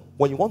physical,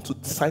 when you want to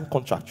sign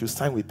contract, you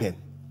sign with pen.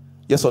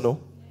 Yes or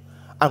no?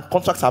 And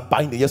contracts are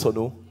binding, yes or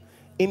no?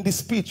 In the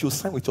spirit, you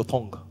sign with your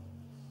tongue.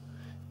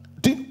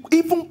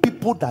 Even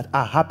people that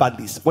are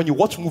herbalists, when you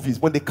watch movies,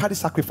 when they carry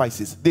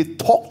sacrifices, they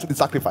talk to the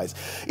sacrifice.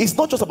 It's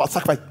not just about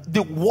sacrifice.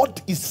 The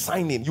word is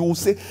signing. You will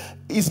say,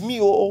 it's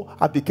me, oh,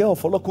 Abigail,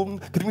 you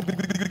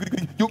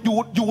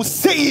will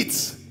say it.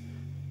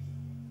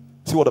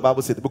 See what the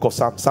Bible says, the book of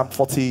Psalm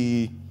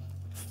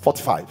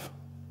 45.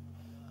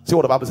 See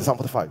what the Bible says, Psalm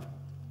 45.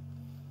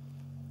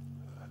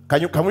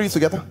 Can we read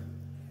together?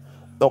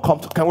 No,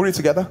 can we read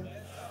together?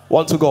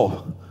 Want to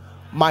go?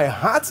 My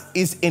heart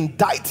is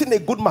inditing a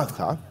good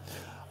matter.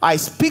 I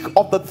speak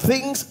of the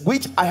things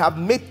which I have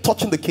made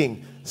touching the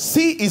king.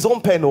 See his own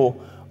pen, oh,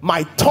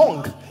 my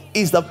tongue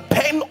is the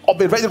pen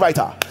of a ready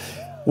writer.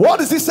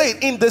 What is he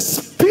saying? In the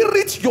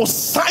spirit, you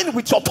sign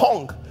with your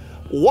tongue.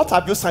 What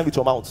have you signed with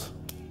your mouth?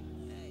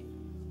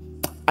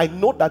 I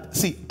know that,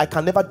 see, I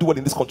can never do well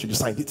in this country. You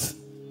signed it.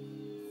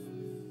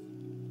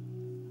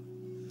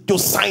 You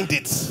signed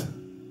it.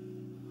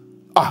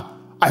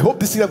 I hope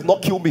this thing will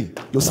not kill me.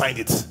 You signed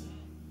it.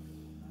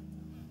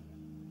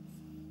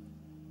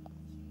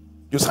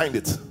 You signed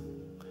it.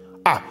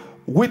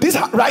 With these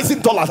rising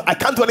dollars, I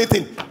can't do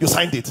anything. You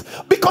signed it.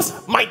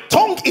 Because my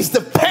tongue is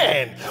the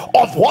pen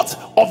of what?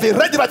 Of a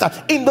ready writer.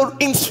 In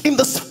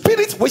the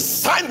spirit, we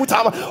sign with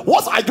our.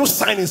 What are you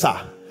signing, sir?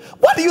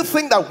 Why do you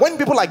think that when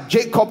people like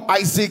Jacob,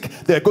 Isaac,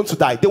 they're going to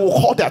die, they will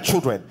call their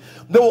children?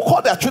 They will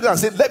call their children and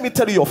say, let me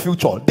tell you your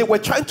future. They were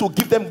trying to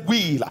give them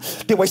will.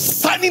 They were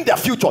signing their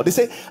future. They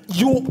say,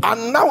 you are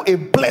now a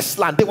blessed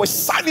land. They were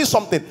signing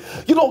something.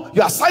 You know,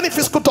 you are signing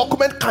physical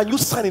document. Can you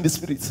sign in the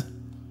spirit?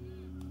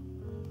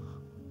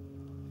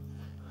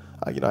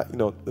 You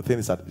know, the thing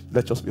is that,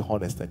 let's just be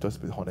honest.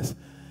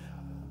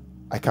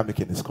 I can't make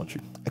it in this country.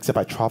 Except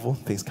I travel,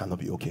 things cannot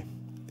be okay.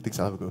 Things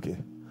cannot be okay.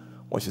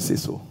 Once you say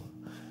so,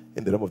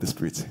 in the realm of the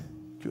spirit,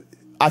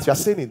 as you are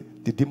saying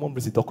it, the demon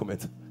brings the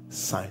document,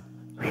 sign.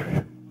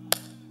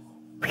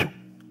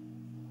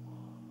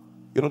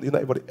 You know,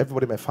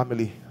 everybody in my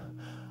family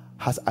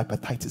has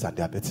hepatitis and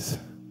diabetes.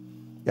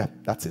 Yeah,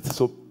 that's it.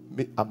 So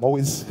I'm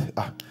always,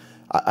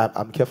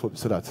 I'm careful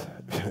so that,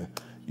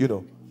 you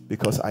know,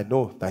 because I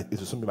know that it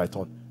will soon be my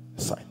turn.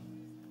 Sign.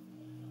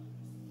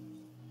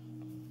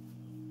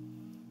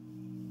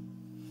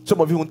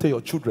 Some of you won't tell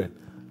your children.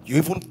 You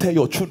even tell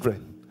your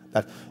children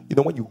that, you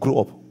know, when you grow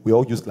up, we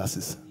all use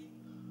glasses.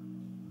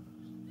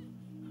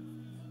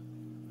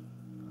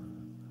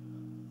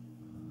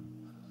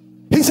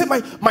 He said,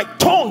 my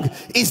tongue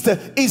is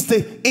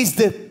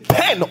the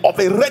pen of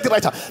a ready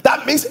writer.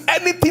 That means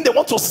anything they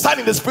want to sign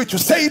in the spirit, you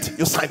say it,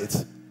 you sign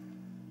it.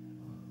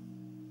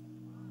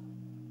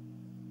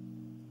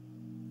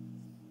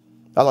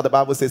 That's what the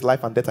Bible says,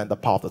 life and death are in the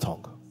power of the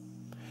tongue.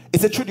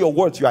 It's through your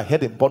words you are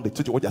held in bondage,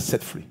 through your words you are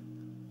set free.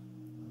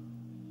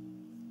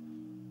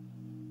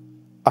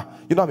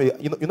 You know what I mean?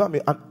 You know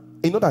what I mean?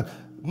 You know that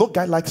no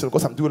guy likes me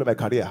because I'm doing my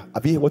career.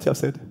 Have you heard what you have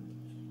said?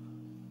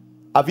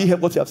 Have you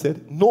heard what you have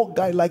said? No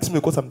guy likes me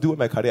because I'm doing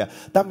my career.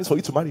 That means for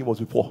you to marry, you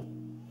must be poor.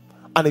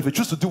 And if you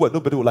choose to do it,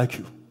 nobody will like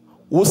you.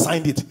 Who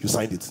signed it? You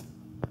signed it.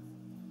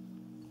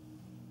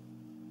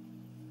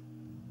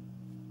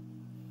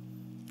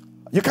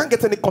 You can't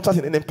get any contract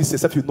in NMPC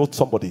except you know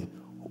somebody.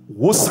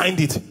 Who signed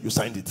it? You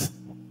signed it.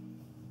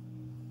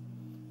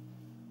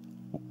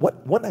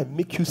 When I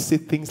make you say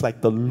things like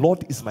the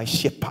Lord is my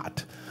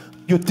shepherd,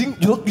 you think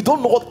you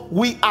don't know what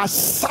we are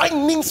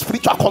signing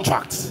spiritual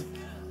contracts.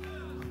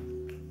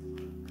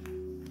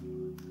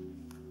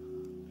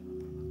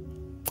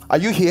 Are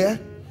you here?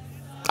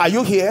 Are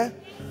you here?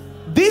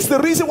 This is the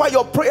reason why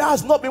your prayer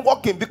has not been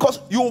working, because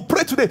you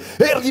pray today,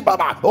 hey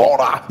Baba,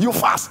 ora, you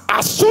fast.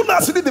 As soon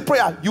as you need the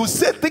prayer, you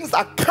say things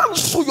that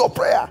cancel your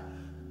prayer.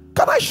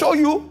 Can I show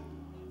you?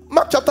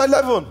 Mark chapter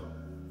 11.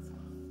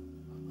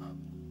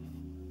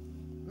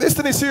 This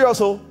thing is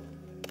serious, oh.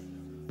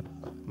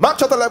 Mark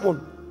chapter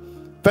 11,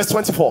 verse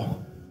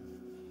 24.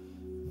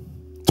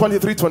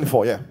 23,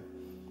 24, yeah.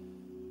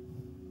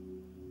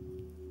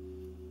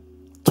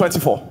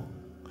 24.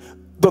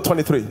 No,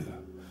 23.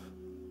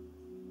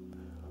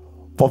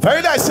 For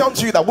verily I say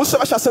unto you that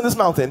whosoever shall say this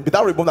mountain, be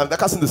thou removed and be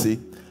cast into the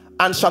sea,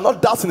 and shall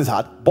not doubt in his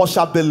heart, but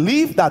shall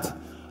believe that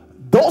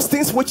those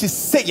things which he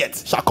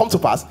saith shall come to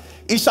pass,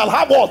 he shall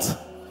have what?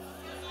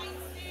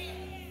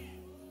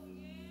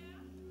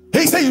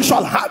 He said you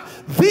shall have.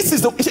 This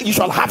is the, he said you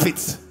shall have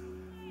it.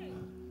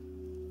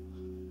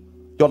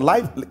 Your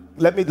life,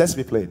 let's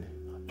be plain.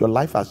 Your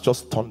life has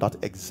just turned out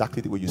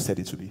exactly the way you said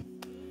it to be.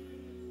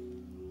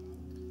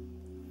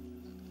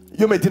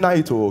 You may deny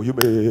it, or you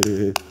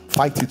may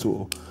fight it,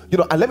 or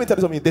and let me tell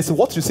you something. This is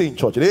what you say in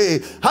church. Hey,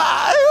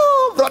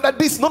 hi, brother,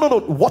 this. No.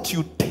 What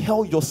you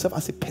tell yourself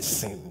as a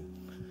person.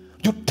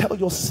 You tell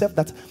yourself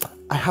that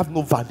I have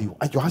no value,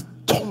 and your heart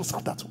turns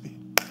out that way.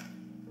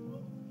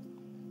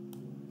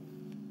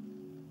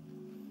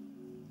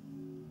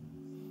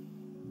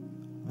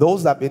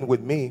 Those that have been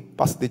with me,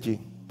 Pastor J,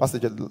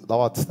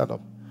 Lord, stand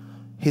up.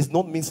 He's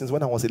known me since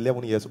when I was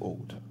 11 years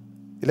old.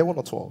 11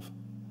 or 12.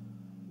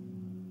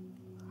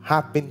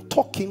 Have been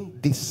talking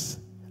this.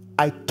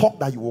 I thought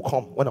that you will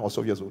come when I was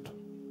 12 years old.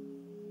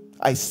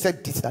 I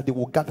said this, that they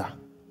will gather.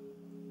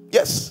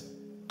 Yes.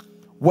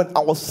 When I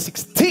was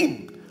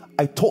 16,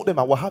 I told them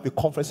I will have a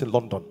conference in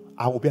London.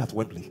 I will be at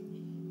Wembley.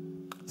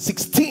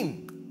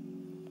 16.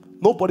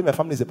 Nobody in my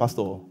family is a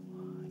pastor.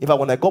 In fact,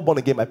 when I got born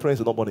again, my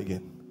parents were not born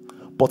again.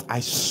 But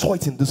I saw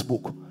it in this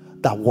book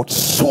that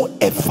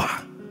whatsoever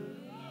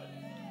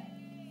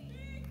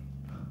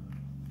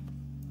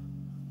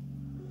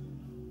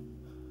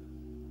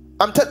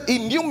he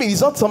knew me.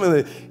 It's not something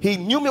that he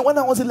knew me when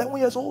I was 11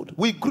 years old.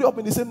 We grew up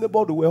in the same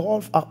neighborhood. We were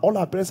all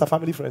our parents are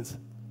family friends.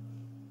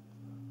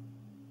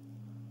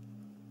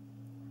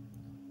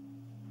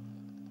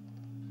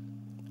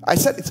 I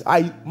said it.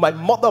 My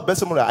mother,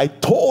 I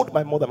told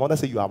my mother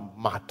said, you are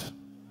mad.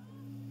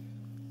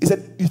 He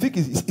said, you think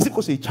is it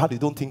because you're a child you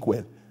don't think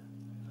well?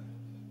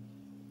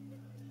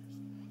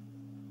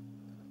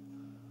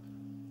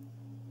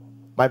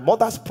 My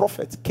mother's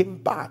prophet came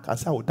back and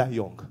said, I will die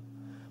young.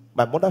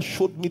 My mother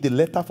showed me the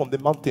letter from the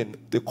mountain.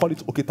 They call it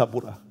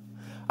Oketabura.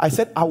 I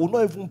said, I will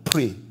not even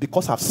pray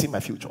because I've seen my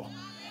future.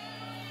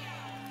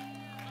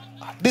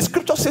 The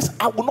scripture says,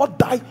 I will not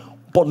die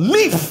but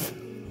live.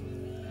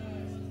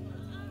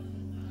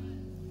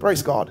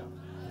 Praise God.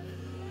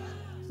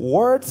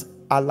 Words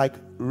are like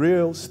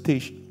rail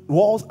station.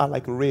 Walls are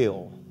like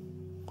rail.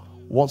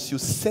 Once you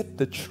set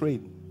the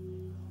train,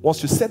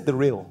 once you set the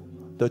rail,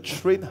 the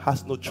train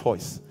has no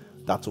choice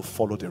than to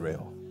follow the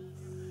rail.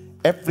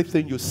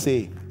 Everything you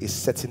say is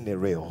setting the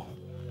rail.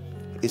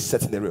 Is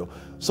setting the rail.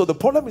 So the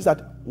problem is that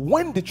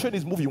when the train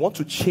is moving, you want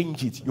to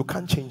change it. You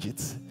can't change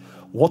it.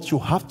 What you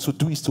have to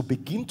do is to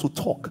begin to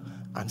talk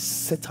and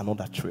set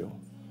another trail.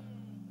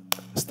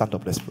 Stand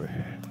up, let's pray.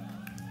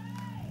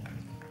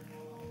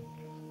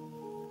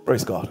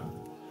 Praise God.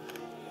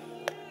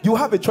 You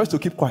have a choice to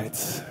keep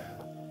quiet.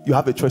 You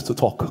have a choice to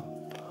talk.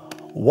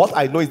 What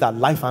I know is that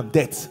life and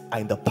death are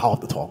in the power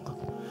of the tongue.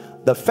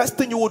 The first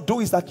thing you will do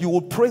is that you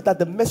will pray that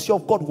the mercy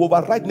of God will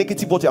override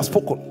negative what you have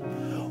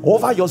spoken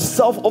over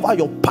yourself, over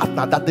your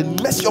partner, that the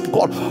mercy of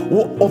God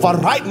will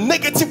override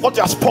negative what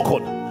you have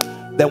spoken.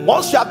 Then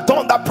once you have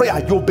done that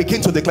prayer, you'll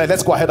begin to declare.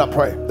 Let's go ahead and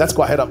pray. Let's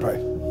go ahead and pray.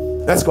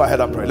 Let's go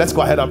ahead and pray. Let's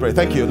go ahead and pray.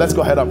 Thank you. Let's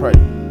go ahead and pray.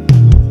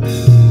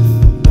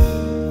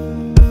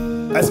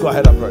 Let's go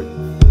ahead and pray.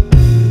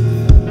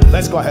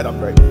 Let's go ahead and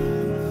pray.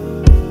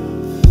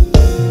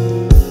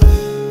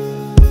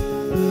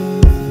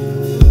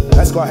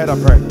 Let's go ahead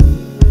and pray.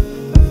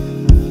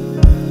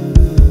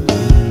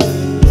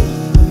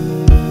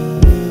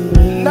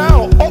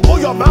 Now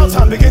open your mouth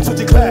and begin to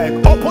declare.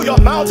 Open your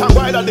mouth and go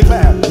ahead and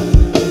declare.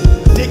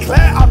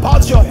 Declare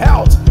about your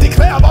health.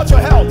 Declare about your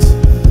health.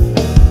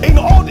 In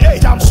old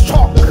age I'm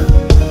strong.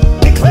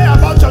 Declare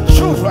about your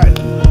children.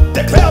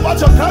 Declare about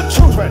your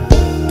grandchildren.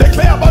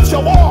 Declare about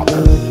your walk.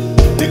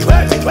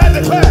 Declare, declare,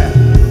 declare.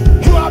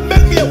 You have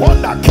made me a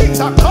wonder. Kings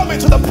are coming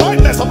to the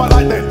brightness of my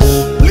lightning.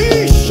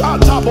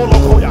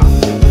 Hallelujah.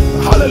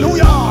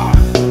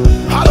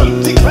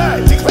 Hallelujah.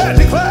 Declare, declare,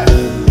 declare,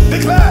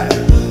 declare.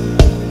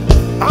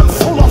 I'm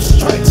full of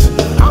strength.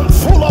 I'm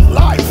full of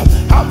life.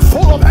 I'm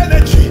full of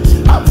energy.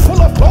 I'm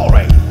full of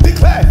glory.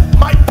 Declare,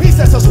 my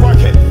business is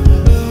working.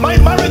 My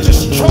marriage is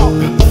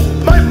strong.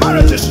 My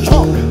marriage is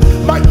strong.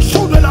 My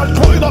children are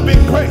growing up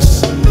in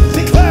grace.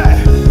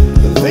 Declare,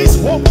 this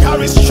womb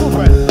carries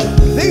children.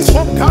 This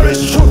womb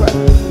carries children.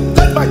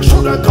 Let my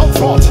children come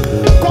forth.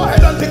 Go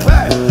ahead and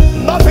declare,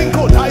 nothing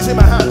good dies in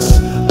my hands.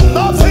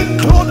 Nothing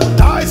good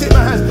dies in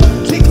my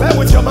hands. Declare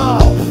with your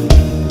mouth.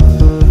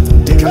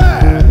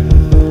 Declare.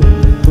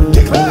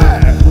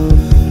 Declare.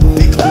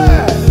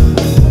 Declare.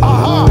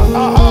 Aha,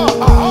 aha,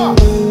 aha.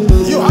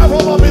 You have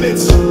 1 more minute.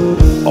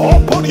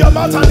 Open your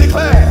mouth and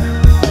declare.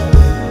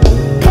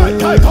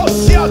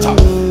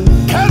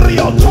 Carry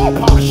your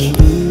topash.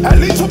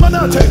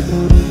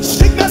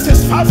 Sickness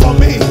is far from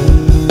me.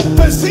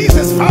 Disease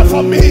is far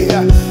from me.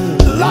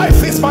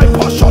 Life is my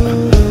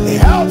portion.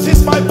 Health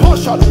is my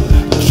portion.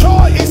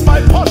 Joy is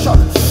my portion.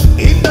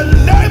 In the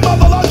name of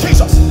the Lord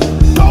Jesus,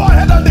 go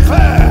ahead and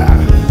declare.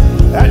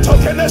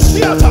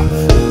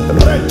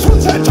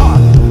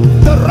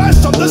 The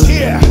rest of this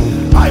year,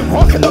 I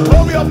walk in the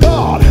glory of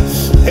God.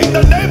 In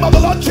the name of the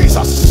Lord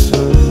Jesus,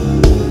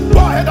 go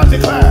ahead and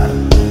declare.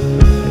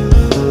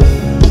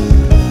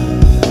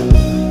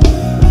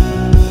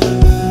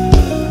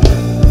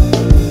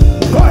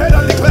 Go ahead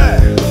and declare.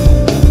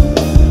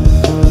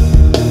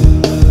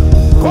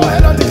 Go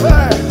ahead and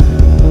declare.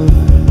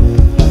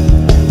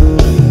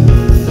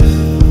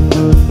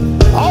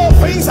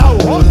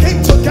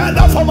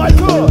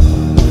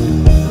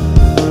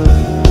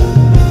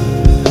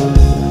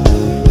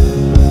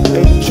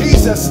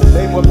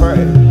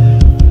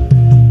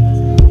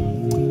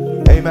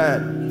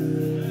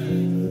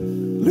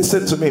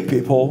 Listen to me,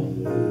 people.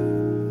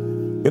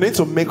 You need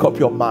to make up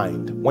your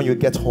mind when you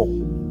get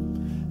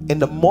home. In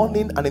the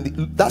morning and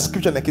that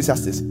scripture in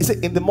Ecclesiastes, it said,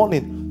 in the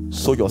morning,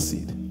 sow your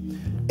seed.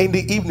 In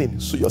the evening,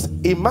 sow your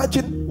seed.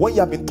 Imagine when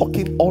you have been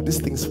talking all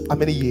these things for how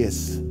many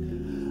years.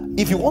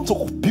 If you want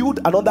to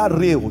build another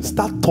rail,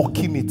 start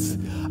talking it.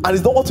 And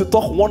you don't want to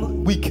talk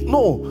 1 week.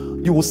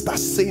 No, you will start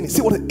saying it.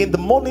 See what? In the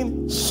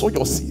morning, sow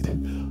your seed.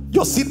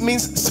 Your seed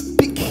means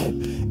speak.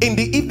 In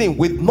the evening,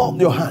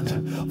 withhold your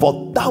hand,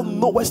 for thou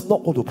knowest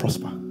not what to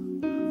prosper.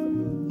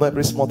 Not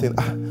every small thing.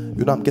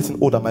 I'm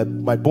getting older.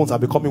 My bones are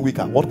becoming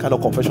weaker. What kind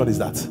of confession is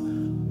that?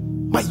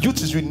 My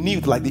youth is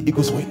renewed like the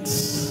eagle's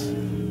wings.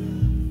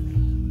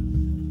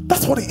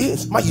 That's what it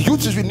is. My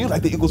youth is renewed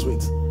like the eagle's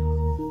wings.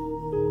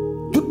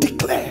 You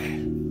declare.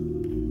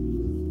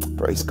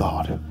 Praise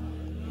God.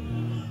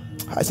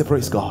 I say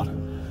praise God.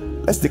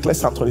 Let's declare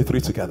Psalm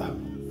 23 together.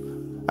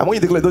 And when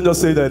you declare, don't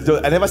just say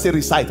that. I never say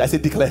recite. I say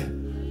declare.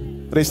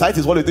 Recite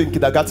is what you do in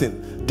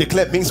kindergarten.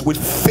 Declare means with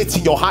faith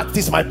in your heart.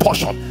 This is my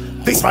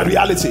portion. This is my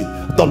reality.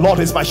 The Lord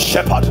is my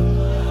shepherd.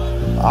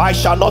 I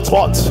shall not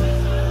want.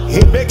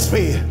 He makes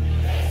me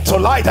to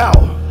lie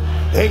down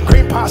in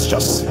green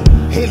pastures.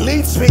 He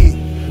leads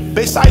me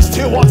beside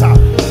still water.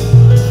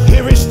 He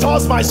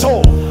restores my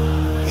soul.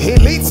 He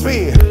leads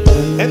me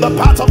in the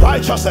path of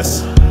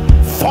righteousness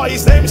for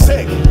his name's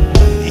sake.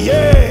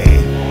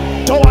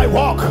 Yea, though I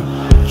walk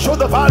through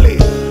the valley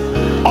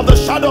of the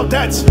shadow of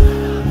death,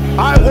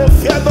 I will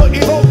fear no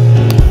evil,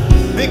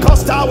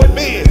 because thou with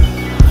me,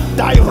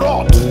 thy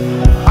rod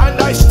and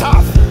thy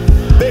staff,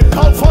 they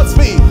comfort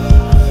me.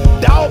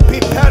 Thou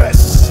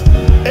preparest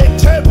a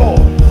table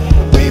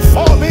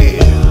before me.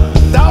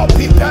 Thou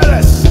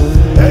preparest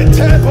a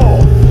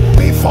table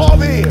before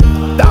me.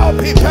 Thou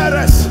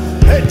preparest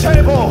a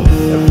table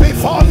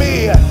before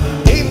me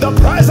in the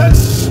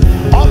presence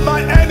of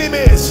my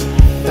enemies.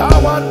 Thou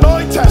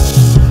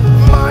anointest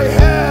my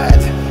head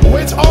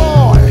with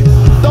oil,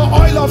 the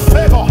oil of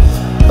favor,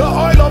 the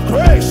oil of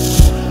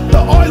grace, the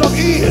oil of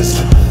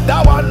ease.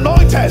 Thou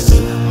anointest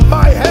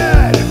my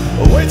head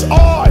with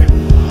oil.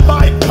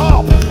 My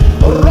cup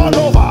run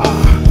over.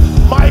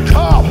 My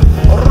cup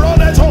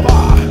runneth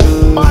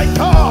over. My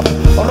cup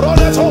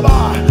runneth over.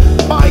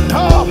 My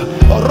cup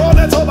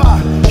runneth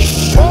over.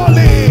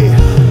 Surely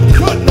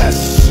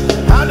goodness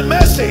and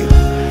mercy,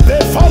 they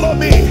follow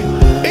me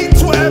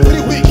into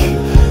every week,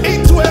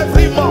 into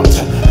every month.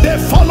 They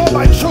follow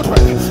my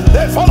children.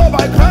 They follow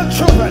my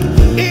grandchildren.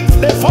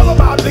 They follow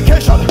my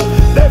application.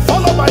 They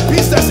follow my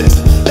businesses.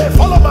 They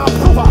follow my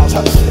approvals.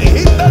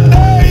 In the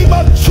name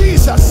of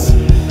Jesus.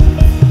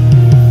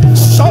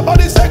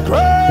 Somebody say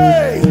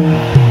grace.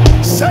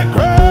 Say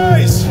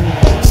grace.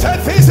 Say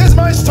this is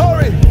my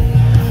story.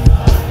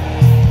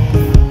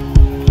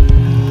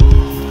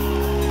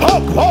 Oh,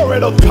 glory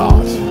to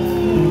God.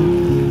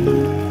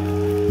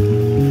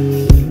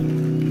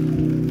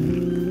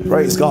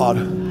 Praise God.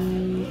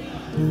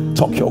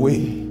 Talk your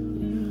way.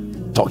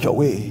 Talk your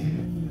way.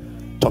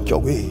 Talk your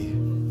way.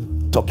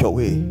 Talk your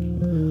way.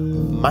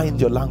 Mind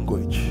your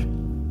language.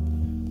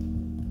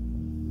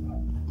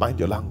 Mind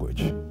your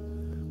language.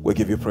 We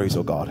give you praise,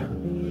 oh God.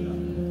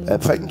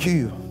 And thank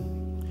you,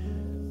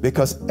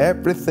 because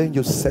everything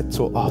you said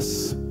to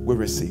us we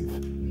receive.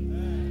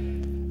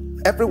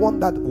 Everyone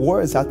that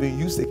words have been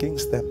used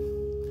against them,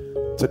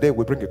 today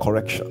we bring a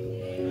correction.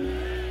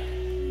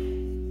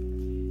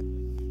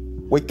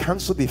 We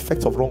cancel the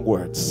effect of wrong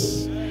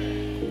words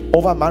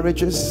over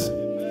marriages,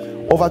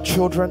 over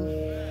children,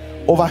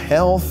 over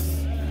health,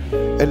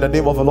 in the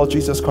name of the Lord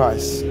Jesus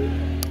Christ.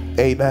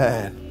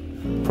 Amen.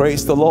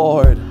 Praise the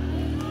Lord.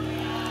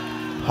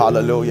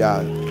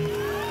 Hallelujah.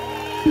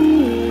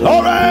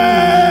 Glory.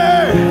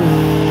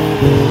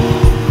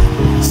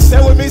 Say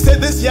with me, say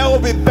this year will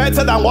be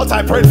better than what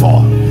I prayed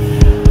for.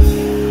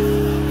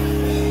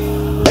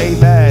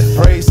 Amen.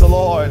 Praise the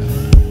Lord.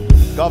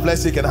 God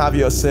bless you. You can have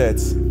your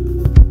seats.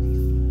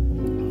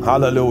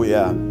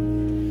 Hallelujah.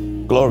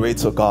 Glory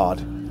to God.